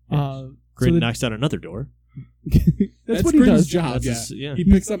 Yeah. Grid so knocks down another door. that's what he Grin's does. job, That's his- yeah. He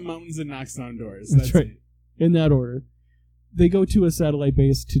picks up mountains and knocks down doors. That's right. it. In that order. They go to a satellite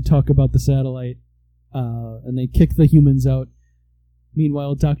base to talk about the satellite, and they kick the humans out.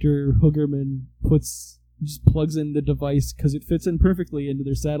 Meanwhile, Dr. Hoogerman just plugs in the device because it fits in perfectly into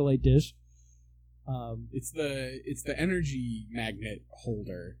their satellite dish. It's the energy magnet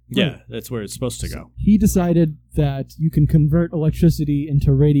holder. Yeah, that's where it's supposed to go. He decided that you can convert electricity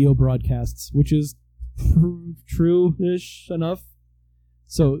into radio broadcasts, which is true-ish enough.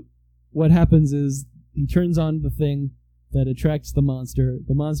 So what happens is he turns on the thing that attracts the monster.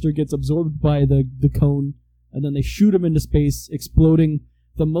 The monster gets absorbed by the cone, and then they shoot him into space, exploding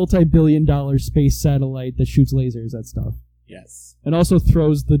the multi-billion-dollar space satellite that shoots lasers at stuff. Yes. And also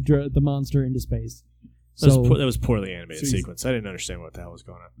throws the monster into space. That So, was poorly animated So he's- sequence. I didn't understand what the hell was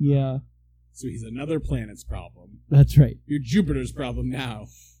going on. yeah, So he's another planet's problem. that's right. You're Jupiter's problem now.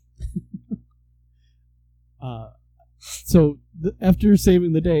 So after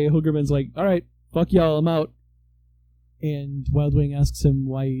saving the day, Hoogerman's like, all right, fuck y'all, I'm out. And Wild Wing asks him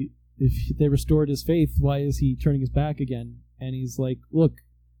why, if they restored his faith, why is he turning his back again? And he's like, look,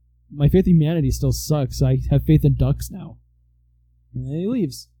 my faith in humanity still sucks. I have faith in ducks now. And then he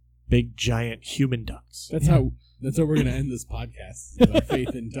leaves. Big, giant human ducks. That's how we're gonna end this podcast. With our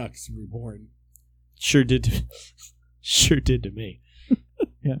faith in ducks reborn. Sure did to me.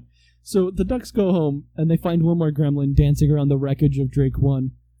 Yeah. So the ducks go home, and they find Wilmar Gremlin dancing around the wreckage of Drake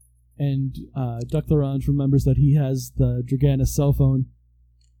 1. And Duck Larange remembers that he has the Draganis cell phone.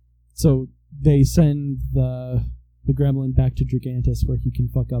 So they send the Gremlin back to Dragantis where he can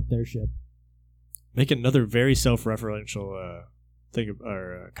fuck up their ship. Make another very self-referential thing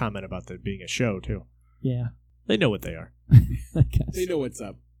or comment about that being a show too. Yeah. They know what they are. I guess. They know what's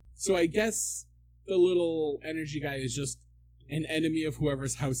up. So I guess the little energy guy is just an enemy of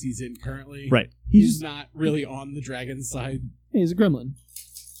whoever's house he's in currently. Right. He's not really on the dragon's side. Hey, he's a gremlin.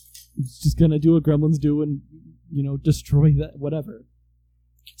 He's just gonna do what gremlins do and, destroy that, whatever.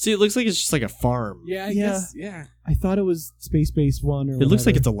 See, it looks like it's just like a farm. Yeah, I guess. Yeah. I thought it was Space Base 1 or It looks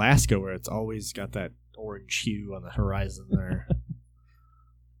like whatever. it's Alaska where it's always got that orange hue on the horizon there.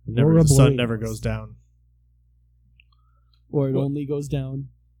 Aurora The sun Borealis. never goes down. Or it Well- only goes down,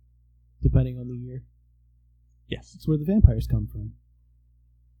 depending on the year. Yes. It's where the vampires come from.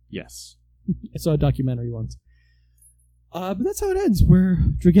 Yes. I saw a documentary once. But that's how it ends, where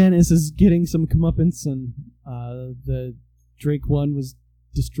Draganis is getting some comeuppance, and the Drake 1 was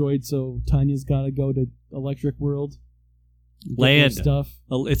destroyed, so Tanya's gotta go to Electric World. Get more Land. stuff.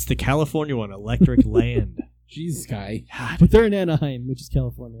 It's the California one, Electric Land. Jesus, guy. But they're in Anaheim, which is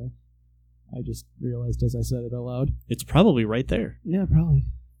California. I just realized as I said it out loud. It's probably right there. Yeah, probably.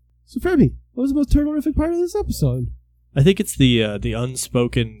 So, Ferby, what was the most turtle-rific part of this episode? I think it's the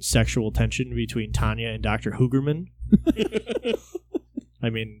unspoken sexual tension between Tanya and Dr. Hoogerman. I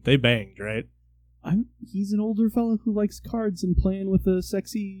mean, they banged, right? He's an older fellow who likes cards and playing with a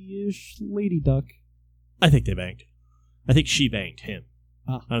sexy-ish lady duck. I think they banged. I think she banged him.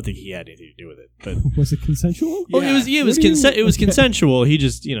 Ah. I don't think he had anything to do with it. But Was it consensual? oh, it was Okay. consensual. He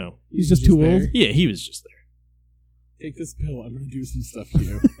just, He's just too there. old? yeah, he was just there. Take this pill. I'm going to do some stuff to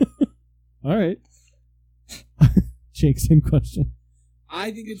you. All right. Jake, same question.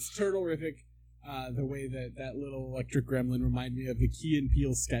 I think it's turtle-rific. The way that little electric gremlin reminded me of the Key and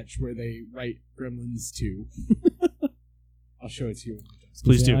Peele sketch where they write Gremlins 2. I'll show it to you.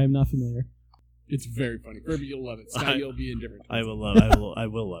 Please do. I am not familiar. It's very funny. Kirby, you'll love it. Scott, you'll be indifferent. I will love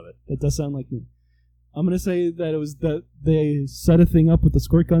it. That does sound like me. I'm going to say that it was that they set a thing up with the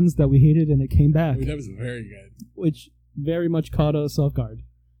squirt guns that we hated and it came back, Ooh, that was very good. which very much caught us off guard.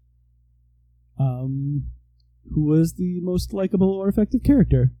 Who was the most likable or effective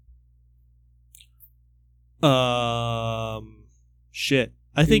character? Shit.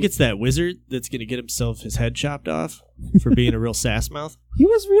 I think it's that wizard that's gonna get himself his head chopped off for being a real sass mouth. He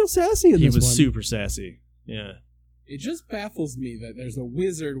was real sassy in He this was one. super sassy. Yeah. It just baffles me that there's a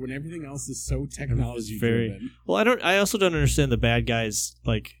wizard when everything else is so technology driven. Well, I also don't understand the bad guys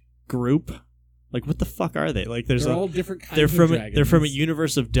like group. Like, what the fuck are they? Like, they're all different kinds of dragons. They're from a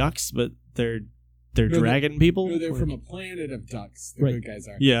universe of ducks, but they're dragon people. No, they're from a planet of ducks. The good guys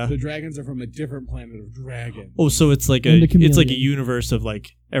are. Yeah. The dragons are from a different planet of dragons. Oh, so it's like a universe of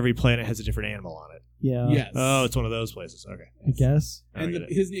like every planet has a different animal on it. Yeah. Yes. Oh, it's one of those places. Okay. I guess. And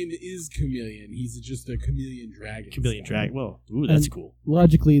his name is Chameleon. He's just a chameleon dragon. Chameleon dragon. Well, ooh, that's cool.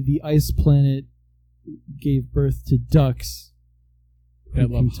 Logically, the ice planet gave birth to ducks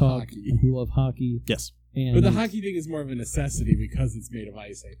that love hockey. Who love hockey. Yes. But the hockey thing is more of a necessity because it's made of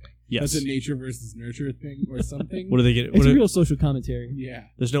ice, I think. Yes. That's a nature versus nurture thing or something. What do they get? It's a real social commentary. Yeah.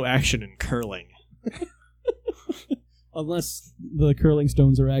 There's no action in curling. Unless the curling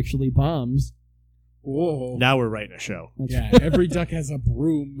stones are actually bombs. Whoa. Now we're writing a show. Yeah, every duck has a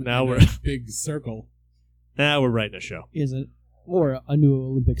broom now we're a big circle. Now we're writing a show. Is it? Or a new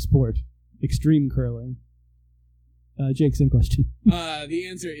Olympic sport. Extreme curling. Jake's in question. The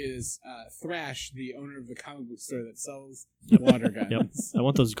answer is Thrash, the owner of the comic book store that sells water guns. Yep. I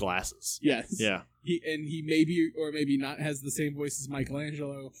want those glasses. Yes. Yeah. He maybe or maybe not has the same voice as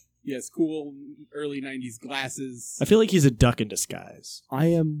Michelangelo. He has cool early 90s glasses. I feel like he's a duck in disguise. I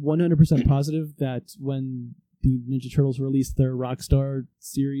am 100% positive that when the Ninja Turtles released their Rockstar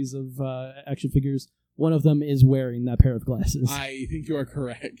series of action figures, one of them is wearing that pair of glasses. I think you are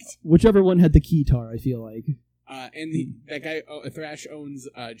correct. Whichever one had the keytar, I feel like. And that guy, Thrash, owns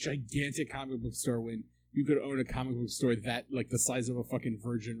a gigantic comic book store when you could own a comic book store that, like, the size of a fucking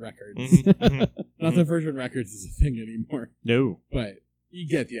Virgin Records. Not that Virgin Records is a thing anymore. No. But you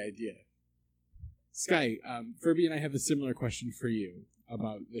get the idea. Sky, Furby and I have a similar question for you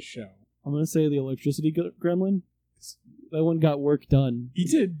about the show. I'm going to say the electricity gremlin. That one got work done. He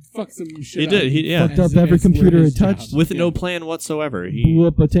did fuck some shit He did. He fucked up every computer it touched. With no plan whatsoever. He blew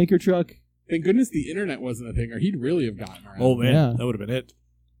up a tanker truck. Thank goodness the internet wasn't a thing, or he'd really have gotten around. Oh, man. Yeah. That would have been it.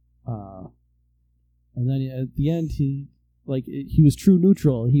 And then at the end, he was true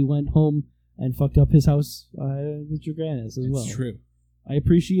neutral. He went home and fucked up his house with Draganus as well. It's true. I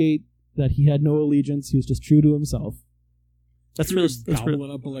appreciate that he had no allegiance. He was just true to himself. That's real.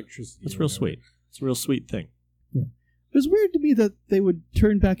 Up electricity. That's real sweet. It's a real sweet thing. Yeah. It was weird to me that they would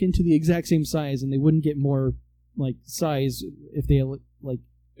turn back into the exact same size and they wouldn't get more like size if they like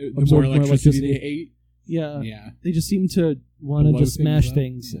absorb more electricity they ate. Yeah. Yeah. They just seem to want to just smash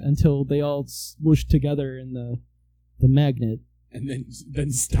things yeah. until they all smushed together in the magnet. And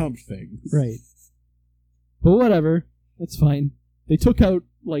then stomped things. Right. But whatever. That's fine. They took out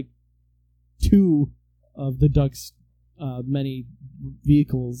like 2 of the duck's many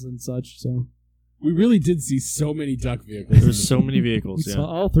vehicles and such, so we really did see so many duck vehicles. There were so many vehicles, we yeah. saw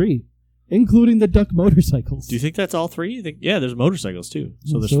all 3, including the duck motorcycles. Do you think that's all 3? Yeah, there's motorcycles too.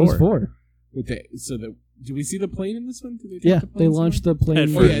 So there's 4. 4. Do we see the plane in this one? They launched the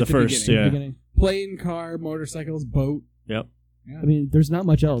plane. At the first, yeah. Plane, car, motorcycles, boat. Yep. Yeah. I mean, there's not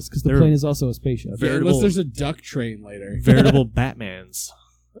much else because the plane is also a spaceship. Unless there's a duck train later. Veritable Batman's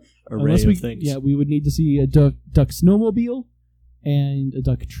array of things. Yeah, we would need to see a duck snowmobile and a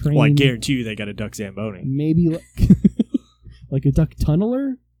duck train. Well, I guarantee you they got a duck Zamboni. Maybe like a duck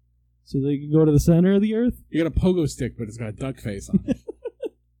tunneler, so they can go to the center of the earth. You got a pogo stick, but it's got a duck face on it.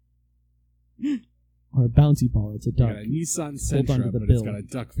 Or a bouncy ball. It's a duck. You got a Nissan Sentra, but it's got a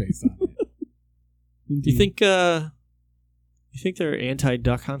duck face on it. Do you think they're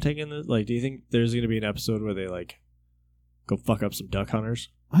anti-duck hunting in this? Like, do you think there's going to be an episode where they like go fuck up some duck hunters?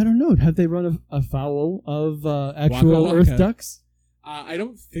 I don't know. Have they run afoul of actual Waka earth Waka. ducks? I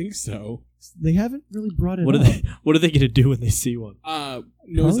don't think so. They haven't really brought it What up. What are they going to do when they see one?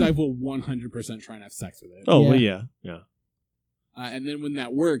 Nosedive will 100% try and have sex with it. Oh, well, yeah. And then when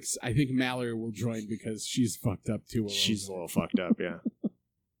that works, I think Mallory will join because she's fucked up too. She's a little fucked up, yeah.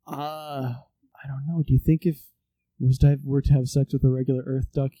 I don't know. Do you think if Nosedive were to have sex with a regular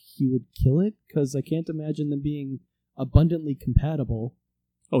earth duck, he would kill it? Because I can't imagine them being abundantly compatible.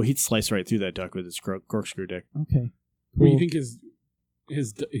 Oh, he'd slice right through that duck with his corkscrew dick. Okay. Cool. Well, you think his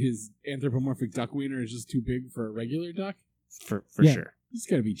anthropomorphic duck wiener is just too big for a regular duck? For sure. He's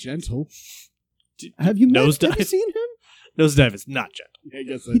got to be gentle. Have you seen him? Nosedive is not gentle. Yeah, I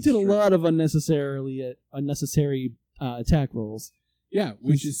guess he did a lot of unnecessary attack rolls. Yeah,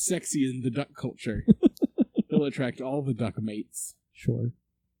 which is sexy in the duck culture. It'll attract all the duck mates. Sure.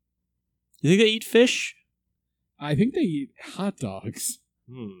 You think they eat fish? I think they eat hot dogs.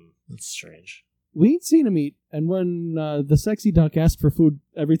 That's strange. We ain't seen him eat, and when the sexy duck asked for food,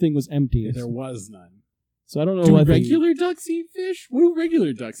 everything was empty. There was none. So I don't know do why regular ducks eat fish? What do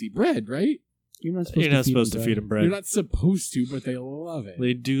regular ducks eat? Bread, right? You're not supposed to feed them bread. You're not supposed to, but they love it.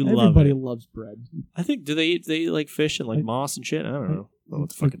 They do love it. Everybody loves bread. I think, do they eat like fish and like moss and shit? I don't know. What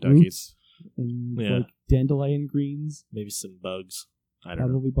the fucking duck roots eats. and Yeah. like dandelion greens. Maybe some bugs. I don't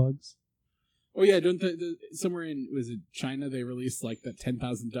know. Probably bugs. Oh yeah, don't somewhere in, was it China, they released like that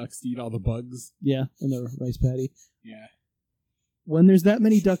 10,000 ducks to eat all the bugs? Yeah, and the rice paddy. Yeah. When there's that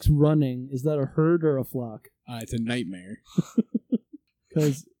many ducks running, is that a herd or a flock? It's a nightmare.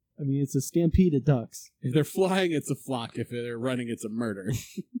 Because, I mean, it's a stampede of ducks. If they're flying, it's a flock. If they're running, it's a murder.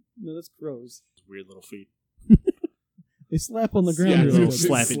 No, that's crows. Weird little feet. They slap on the ground. Yeah, really Little good.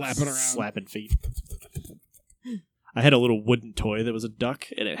 slapping around. slapping feet. I had a little wooden toy that was a duck,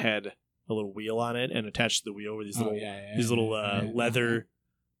 and it had a little wheel on it, and attached to the wheel were these little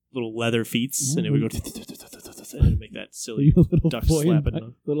leather feet, and it would go and it'd make that Are silly you a little duck boy in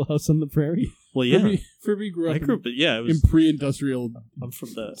slapping. Little House on the Prairie? Well, yeah, Furby grew up. I grew up, but yeah, it in was. pre-industrial I'm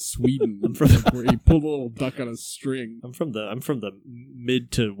from the. Sweden. I'm from- where he pulled a little duck on a string. I'm from the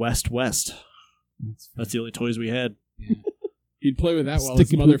mid to west. That's the only toys we had. Yeah. He'd play with that while Stick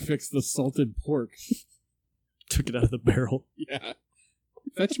his it mother with- fixed the salted pork. Took it out of the barrel. Yeah.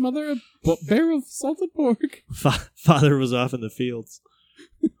 Fetch mother a barrel of salted pork. Father was off in the fields.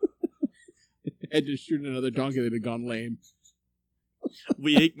 Had to shoot another donkey that had gone lame.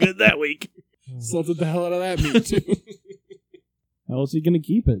 We ate good that week. Salted the hell out of that meat, too. How else are you going to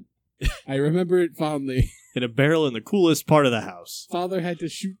keep it? I remember it fondly. In a barrel in the coolest part of the house. Father had to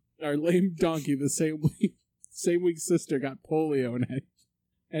shoot our lame donkey the same week sister got polio and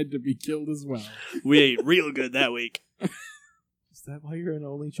had to be killed as well. We ate real good that week. Is that why you're an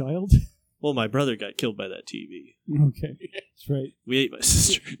only child? Well, my brother got killed by that TV. Okay, that's right. We ate my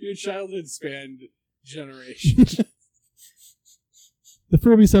sister. Your childhood spanned generations. The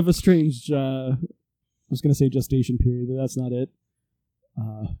Furbies have a strange, I was going to say gestation period, but that's not it.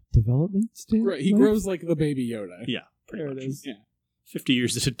 Development stage? Right, he grows like the baby Yoda. Yeah, pretty There much. it is. Yeah. 50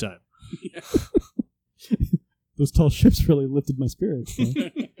 years at a time. Yeah. Those tall ships really lifted my spirits. So.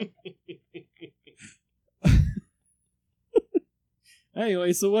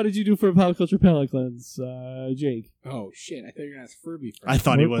 Anyway, so what did you do for a pop culture palate cleanse, Jake? Oh shit! I thought you were gonna ask Furby first. I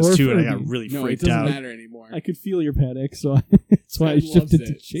thought he Or was too, and I got Furby. really no, it freaked doesn't out. matter anymore. I could feel your panic, so that's why I Sky loves shifted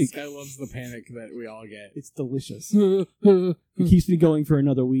to it. Jake. Sky loves the panic that we all get. It's delicious. It keeps me going for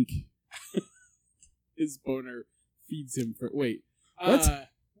another week. His boner feeds him for. Wait, What?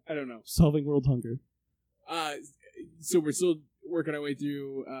 I don't know. Solving world hunger. So we're still working our way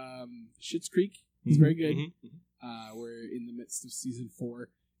through Schitt's Creek. It's very good. Mhm. We're in the midst of season 4.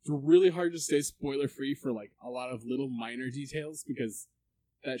 It's really hard to stay spoiler free for like a lot of little minor details because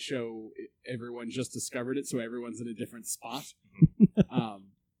that show everyone just discovered it, so everyone's in a different spot.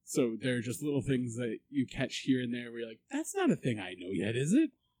 So there are just little things that you catch here and there where you're like, that's not a thing I know yet, is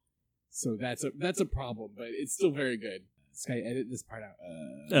it? So that's a problem, but it's still very good. Sky, edit this part out.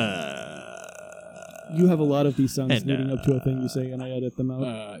 You have a lot of these sounds and, leading up to a thing you say, and I edit them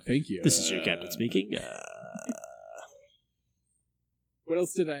out. Thank you. This is your captain speaking. What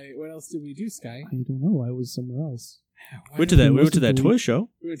else did we do, Sky? I don't know. I was somewhere else. We went to that toy show.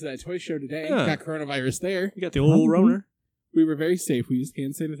 We went to that toy show today. Yeah. Got coronavirus there. You got the old Roner. We were very safe. We used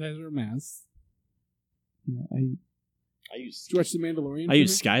hand sanitizer and masks. Yeah, Did you watch The Mandalorian? I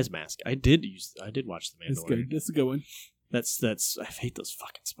used Sky's mask. I did watch the That's good. Mandalorian. That's a good one. That's I hate those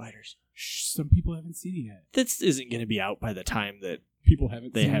fucking spiders. Shh, some people haven't seen it yet. This isn't going to be out by the time that People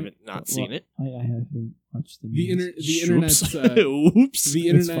haven't. they seen haven't It. not seen it. I haven't watched them. The Oops. internet's Oops.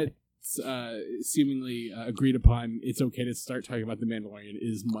 the That's internet's seemingly agreed upon. It's okay to start talking about The Mandalorian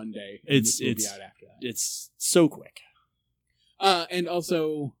is Monday. and It's- this will be it's- out after that. It's so quick. And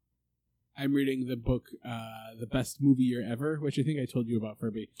also, I'm reading the book, The Best Movie Year Ever, which I think I told you about,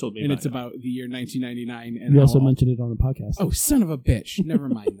 Furby. Told me And about it's it. about the year 1999. And You also how- mentioned it on the podcast. Oh, son of a bitch. Never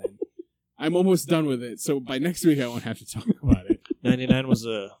mind then. I'm almost done with it, so by next week I won't have to talk about it. 99 was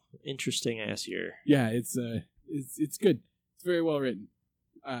a interesting ass year. Yeah, it's good. It's very well written.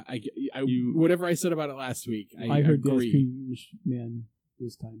 Whatever I said about it last week, I heard the ice agree. cream man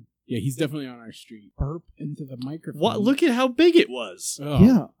this time. Yeah, he's definitely on our street. Burp into the microphone. What? Look at how big it was. Oh.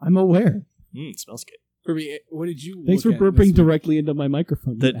 Yeah, I'm aware. It smells good. Kirby, what did you? Thanks for look at this burping week? directly into my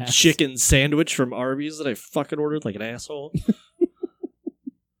microphone. you The ass. chicken sandwich from Arby's that I fucking ordered like an asshole.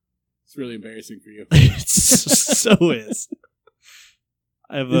 It's really embarrassing for you. It so is.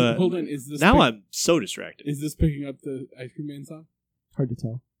 I've Hold on, is this now I'm so distracted. Is this picking up the Ice Cream Man song? Hard to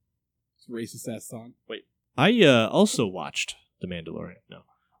tell. It's a racist ass song. I also watched The Mandalorian. No,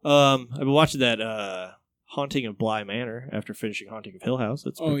 I've been watching that Haunting of Bly Manor after finishing Haunting of Hill House.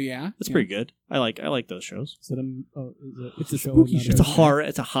 That's Oh yeah, that's pretty good. I like those shows. Is it It's a show, spooky not show. It's a horror.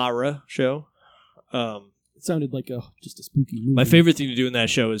 It's a horror show. It sounded like just a spooky movie. My favorite thing to do in that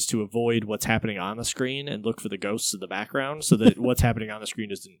show is to avoid what's happening on the screen and look for the ghosts in the background, so that what's happening on the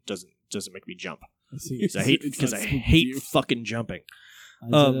screen doesn't make me jump. I see. Because I hate fucking jumping. Is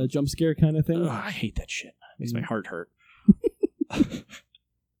it a jump scare kind of thing? I hate that shit. It makes my heart hurt.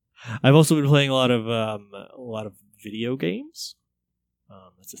 I've also been playing a lot of video games.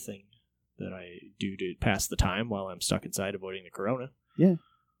 That's a thing that I do to pass the time while I'm stuck inside avoiding the corona. Yeah.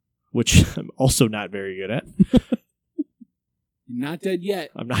 Which I'm also not very good at. You're not dead yet.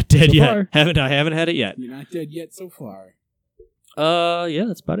 I'm not dead So yet. far. I haven't had it yet. You're not dead yet so far. Yeah,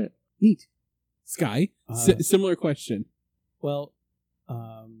 that's about it. Neat. Sky, similar question. Well,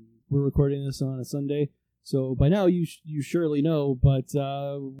 we're recording this on a Sunday, so by now you surely know, but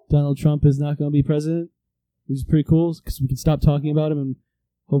Donald Trump is not going to be president, which is pretty cool because we can stop talking about him and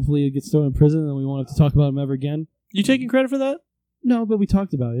hopefully he gets thrown in prison and we won't have to talk about him ever again. You taking credit for that? No, but we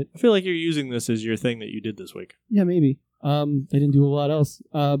talked about it. I feel like you're using this as your thing that you did this week. Yeah, maybe. I didn't do a lot else,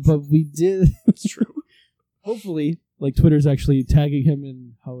 but we did. That's true. Hopefully, like Twitter's actually tagging him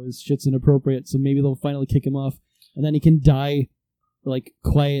in how his shit's inappropriate, so maybe they'll finally kick him off, and then he can die, like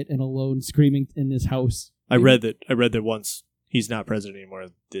quiet and alone, screaming in his house. I read that once he's not president anymore,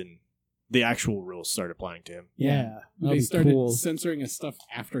 then the actual rules start applying to him. Yeah, They started censoring his stuff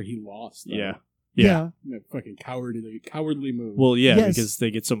after he lost. Though. Yeah. That fucking cowardly move. Well, yeah, Yes. because they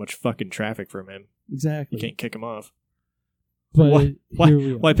get so much fucking traffic from him. Exactly. You can't kick him off. But here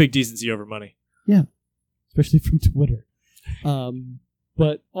we are. Why pick decency over money? Especially from Twitter.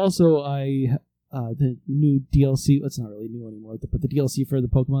 But also, the new DLC. It's not really new anymore, but the DLC for the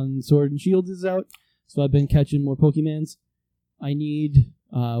Pokemon Sword and Shield is out. So I've been catching more Pokemons. I need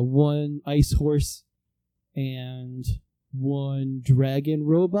one Ice Horse and one Dragon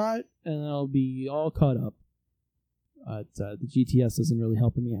Robot, and I'll be all caught up. The GTS isn't really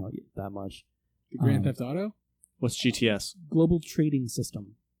helping me out that much. The Grand Theft Auto? What's GTS? Global Trading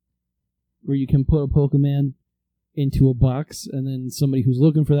System, where you can put a Pokemon into a box, and then somebody who's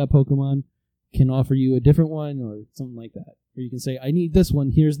looking for that Pokemon can offer you a different one or something like that. Or you can say, I need this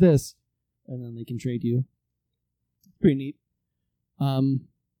one, here's this, and then they can trade you. Pretty neat.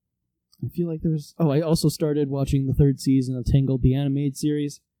 I feel like there's... Oh, I also started watching the 3rd season of Tangled, the animated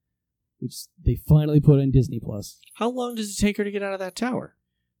series, which they finally put on Disney+. How long does it take her to get out of that tower?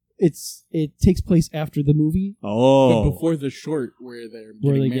 It takes place after the movie. Oh. But before the short where they're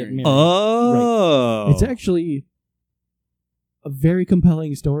get married. Oh. Right. It's actually a very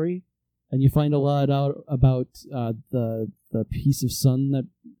compelling story, and you find a lot out about the piece of sun that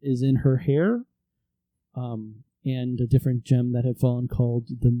is in her hair, and a different gem that had fallen called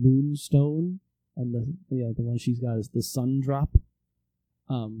the Moonstone, and the one she's got is the Sun Drop.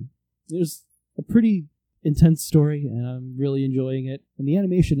 There's a pretty intense story, and I'm really enjoying it. And the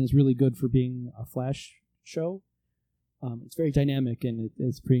animation is really good for being a Flash show. It's very dynamic, and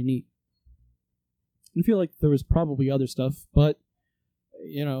it's pretty neat. I feel like there was probably other stuff, but,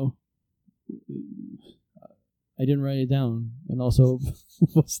 I didn't write it down, and also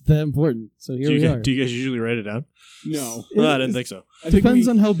what's that important? So here we are. Do you guys usually write it down? No. Well, I didn't think so. Depends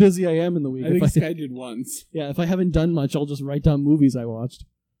on how busy I am in the week. I think Sky did once. Yeah, if I haven't done much, I'll just write down movies I watched.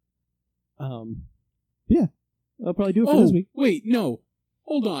 Yeah, I'll probably do it for this week. Wait, no.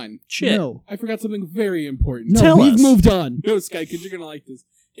 Hold on. Shit. No, I forgot something very important. no, Tell we've us. moved on. No, Sky, because you're going to like this.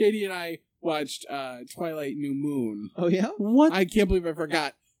 Katie and I watched Twilight New Moon. Oh yeah, What? I can't believe I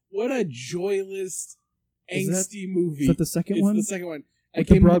forgot. What a joyless, angsty movie. is that the second It's one? the second one. With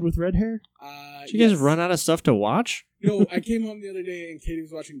the broad with red hair? Did you guys run out of stuff to watch? No, I came home the other day and Katie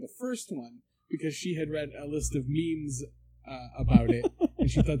was watching the first one because she had read a list of memes about it and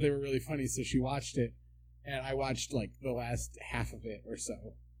she thought they were really funny, so she watched it. And I watched like the last half of it or so.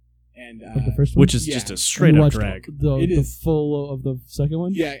 And Of the first one? Which is yeah. just a And straight you up watched drag. The It is. full of the second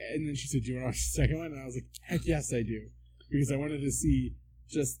one? yeah, and then she said, "Do you want to watch the second one?" And I was like, "Heck yes, I do," because I wanted to see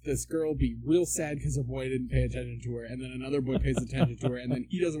just this girl be real sad because a boy didn't pay attention to her, and then another boy pays attention to her, and then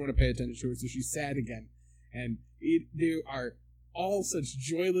he doesn't want to pay attention to her, so she's sad again. And they are all such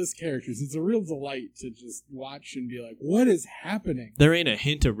joyless characters. It's a real delight to just watch and be like, what is happening? There ain't a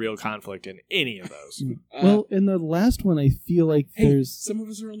hint of real conflict in any of those. Well, in the last one, I feel like hey, there's some of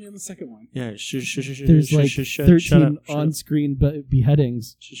us are only on the second one. Yeah, there's like 13 on-screen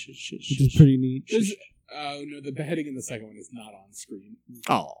beheadings, which is pretty neat. No, the beheading in the second one is not on screen.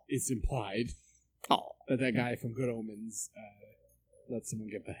 Oh. It's implied that guy from Good Omens let someone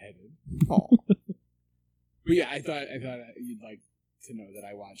get beheaded. Oh. But yeah, I thought you'd like to know that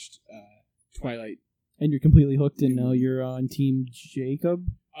I watched Twilight. And you're completely hooked, and now you're on Team Jacob?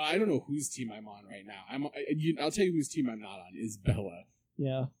 I don't know whose team I'm on right now. I'll tell you whose team I'm not on. Is Bella.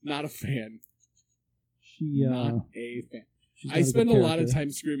 Yeah. Not a fan. Not a fan. I spend a lot of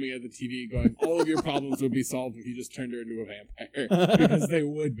time screaming at the TV going, all of your problems would be solved if you just turned her into a vampire. Because they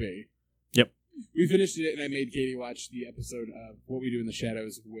would be. Yep. We finished it, and I made Katie watch the episode of What We Do in the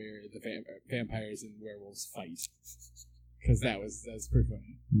Shadows where the vampires and werewolves fight. Because that was pretty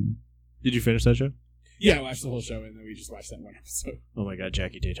funny. Did you finish that show? Yeah, I watched the whole show, and then we just watched that one episode. Oh my god,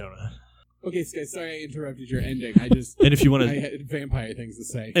 Jackie Daytona. Okay, guys, sorry I interrupted your ending. And if you want I had vampire things to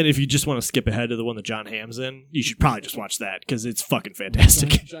say. And if you just want to skip ahead to the one that John Hamm's in, you should probably just watch that because it's fucking fantastic.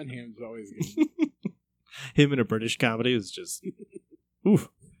 John Hamm's always good. Him in a British comedy is just, oof.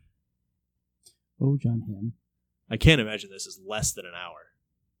 Oh, John Hamm. I can't imagine this is less than an hour.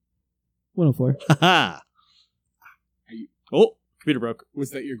 104. Ha Oh, computer broke.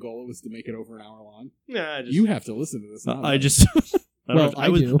 Was that your goal? Was to make it over an hour long? Nah, you have to listen to this. I just. I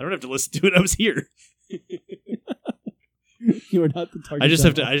don't have to listen to it. I was here. You are not the target. I just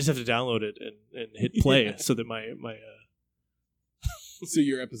have to download it and hit play so that my So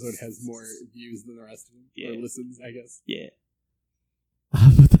your episode has more views than the rest of them, or listens, I guess. Yeah.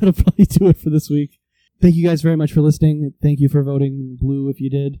 But that'll probably do it for this week. Thank you guys very much for listening. Thank you for voting blue if you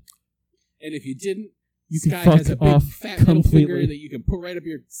did. And if you didn't, you Sky can has a fuck big off fat middle completely. finger that you can put right up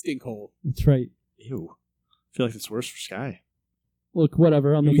your stink hole. That's right. Ew. I feel like it's worse for Sky. Look,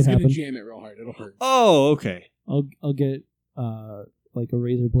 whatever. I'll make it happen. He's gonna jam it real hard. It'll hurt. Oh, okay. I'll get like a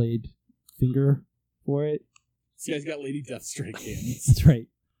razor blade finger for it. This guy's got Lady Deathstrike hands. That's right.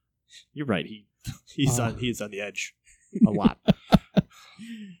 You're right. He's on the edge a lot.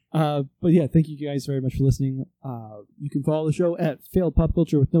 But yeah, thank you guys very much for listening. You can follow the show at Failed Pop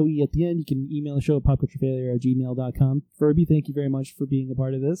Culture with no E at the end. You can email the show at popculturefailure@gmail.com. Furby, thank you very much for being a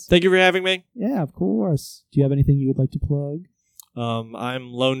part of this. Thank you for having me. Yeah, of course. Do you have anything you would like to plug?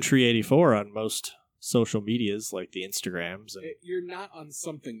 I'm Lone Tree 84 on most social medias like the Instagrams. And you're not on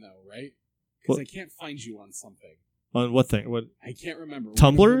something though, right? Because I can't find you on something. On what thing? What? I can't remember.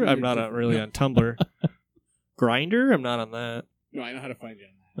 Tumblr? I'm not really on Tumblr. Grindr? I'm not on that. No, I know how to find you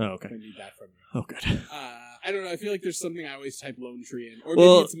on that. Oh, okay. I need that from you. Oh, good. I don't know. I feel like there's something I always type Lone Tree in. Or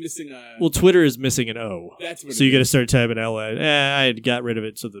maybe it's missing a... Well, Twitter is missing an O. That's what so you got to start typing L. I got rid of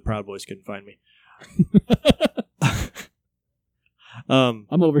it so the Proud Boys couldn't find me. I'm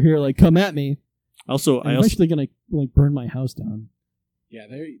over here like, come at me. Also, I'm actually going to like burn my house down. Yeah,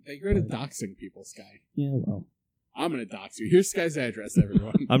 they're good at doxing people, Sky. Yeah, well. I'm going to dox you. Here's Sky's address,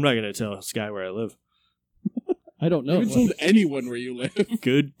 everyone. I'm not going to tell Sky where I live. I don't know. I haven't told anyone where you live.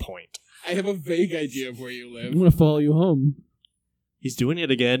 Good point. I have a vague idea of where you live. I'm going to follow you home. He's doing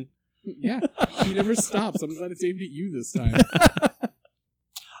it again. Yeah, he never stops. I'm glad it's aimed at you this time.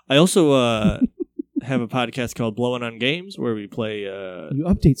 I also have a podcast called Blowing on Games where we play you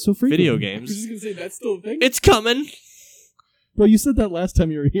update so frequently. Video I games. was just going to say, that's still a thing? It's coming. Bro, you said that last time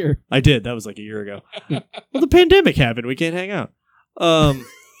you were here. I did. That was like a year ago. Well, the pandemic happened. We can't hang out.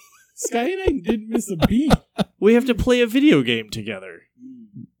 Sky and I didn't miss a beat. We have to play a video game together.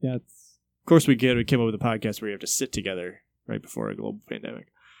 Of course, we came up with a podcast where you have to sit together right before a global pandemic.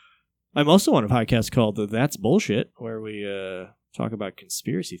 I'm also on a podcast called That's Bullshit, where we talk about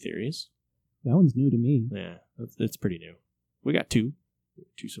conspiracy theories. That one's new to me. Yeah, it's pretty new. We got two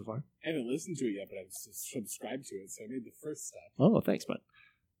so far. I haven't listened to it yet, but I've subscribed to it, so I made the first step. Oh, thanks, bud.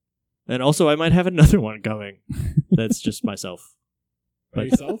 And also, I might have another one coming. That's just myself. By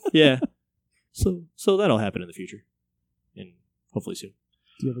yourself? Yeah. So that'll happen in the future, and hopefully soon.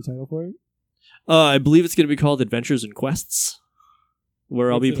 Do you have a title for it? I believe it's going to be called Adventures and Quests,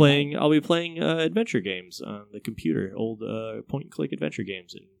 where I'll be playing adventure games on the computer, old point-and-click adventure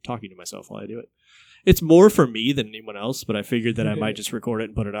games, and talking to myself while I do it. It's more for me than anyone else, but I figured that I might just record it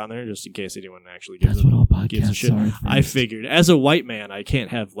and put it on there just in case anyone actually gives a shit. I figured, as a white man, I can't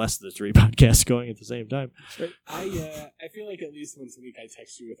have less than 3 podcasts going at the same time. I feel like at least once a week I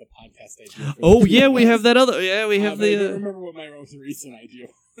text you with a podcast idea. Oh yeah, we have that other. Yeah, we have the. I don't remember what my most recent idea.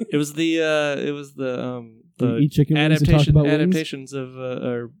 It was the adaptations of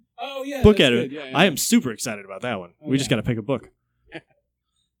book edit. Yeah. I am super excited about that one. We just got to pick a book.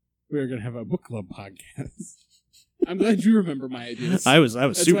 We're gonna have a book club podcast. I'm glad you remember my ideas. I was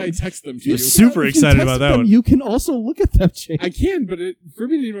That's super. why I text them to I you. was super excited about that one. You can also look at them, Jake. I can, but for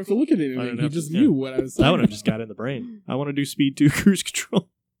me, didn't even have to look at anything. He just knew what I was saying. That one I just got in the brain. I want to do Speed 2 Cruise Control.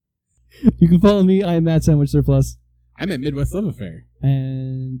 You can follow me. I am Matt Sandwich Surplus. I'm at Midwest Love Affair.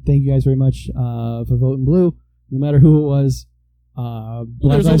 And thank you guys very much for voting blue. No matter who it was.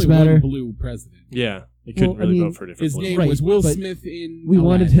 Black Lives Matter. One blue president. Yeah. He couldn't vote for a different his blue. name was Will Smith in we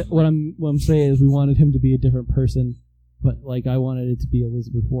wanted what I'm saying is we wanted him to be a different person But like I wanted it to be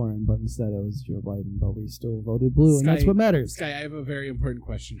Elizabeth Warren, but instead it was Joe Biden. But we still voted blue, and that's what matters. Sky, I have a very important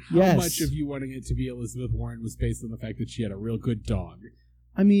question. How Yes. much of you wanting it to be Elizabeth Warren was based on the fact that she had a real good dog?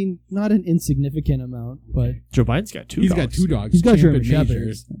 I mean, not an insignificant amount, but Joe Biden's got two He's dogs. got two dogs. he's got Champ German and Major.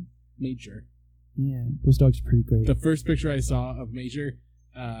 Shepherds. Major. Yeah, those dogs are pretty great. The first picture I saw of Major,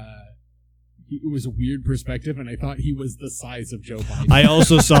 it was a weird perspective, and I thought he was the size of Joe Biden. I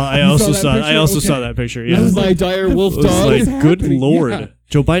also saw picture? saw that picture. Yeah. That was my dire wolf I was dog. like, What's good happening? lord. Yeah.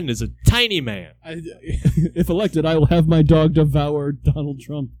 Joe Biden is a tiny man. If elected, I will have my dog devour Donald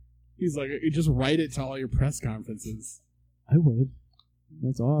Trump. He's like, you just write it to all your press conferences. I would.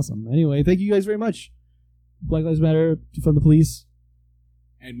 That's awesome. Anyway, thank you guys very much. Black Lives Matter, defund the police.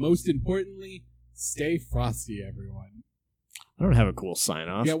 And most importantly, stay frosty, everyone. I don't have a cool sign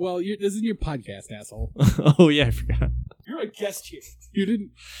off. Yeah, well, this isn't your podcast, asshole. Oh yeah, I forgot. You're a guest here. You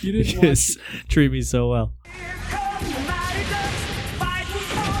didn't Yes, treat me so well.